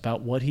hints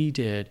about what he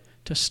did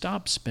to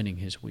stop spinning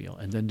his wheel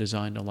and then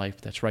design a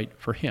life that's right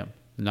for him.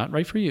 Not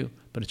right for you,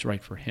 but it's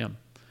right for him.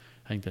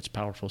 I think that's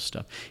powerful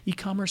stuff.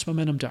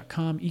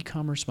 ecommercemomentum.com,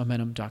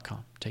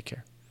 ecommercemomentum.com. Take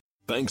care.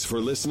 Thanks for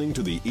listening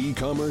to the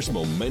E-Commerce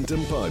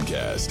Momentum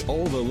Podcast.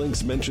 All the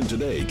links mentioned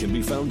today can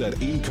be found at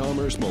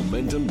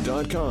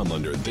ecommercemomentum.com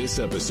under this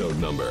episode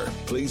number.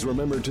 Please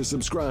remember to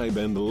subscribe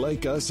and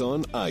like us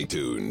on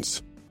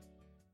iTunes.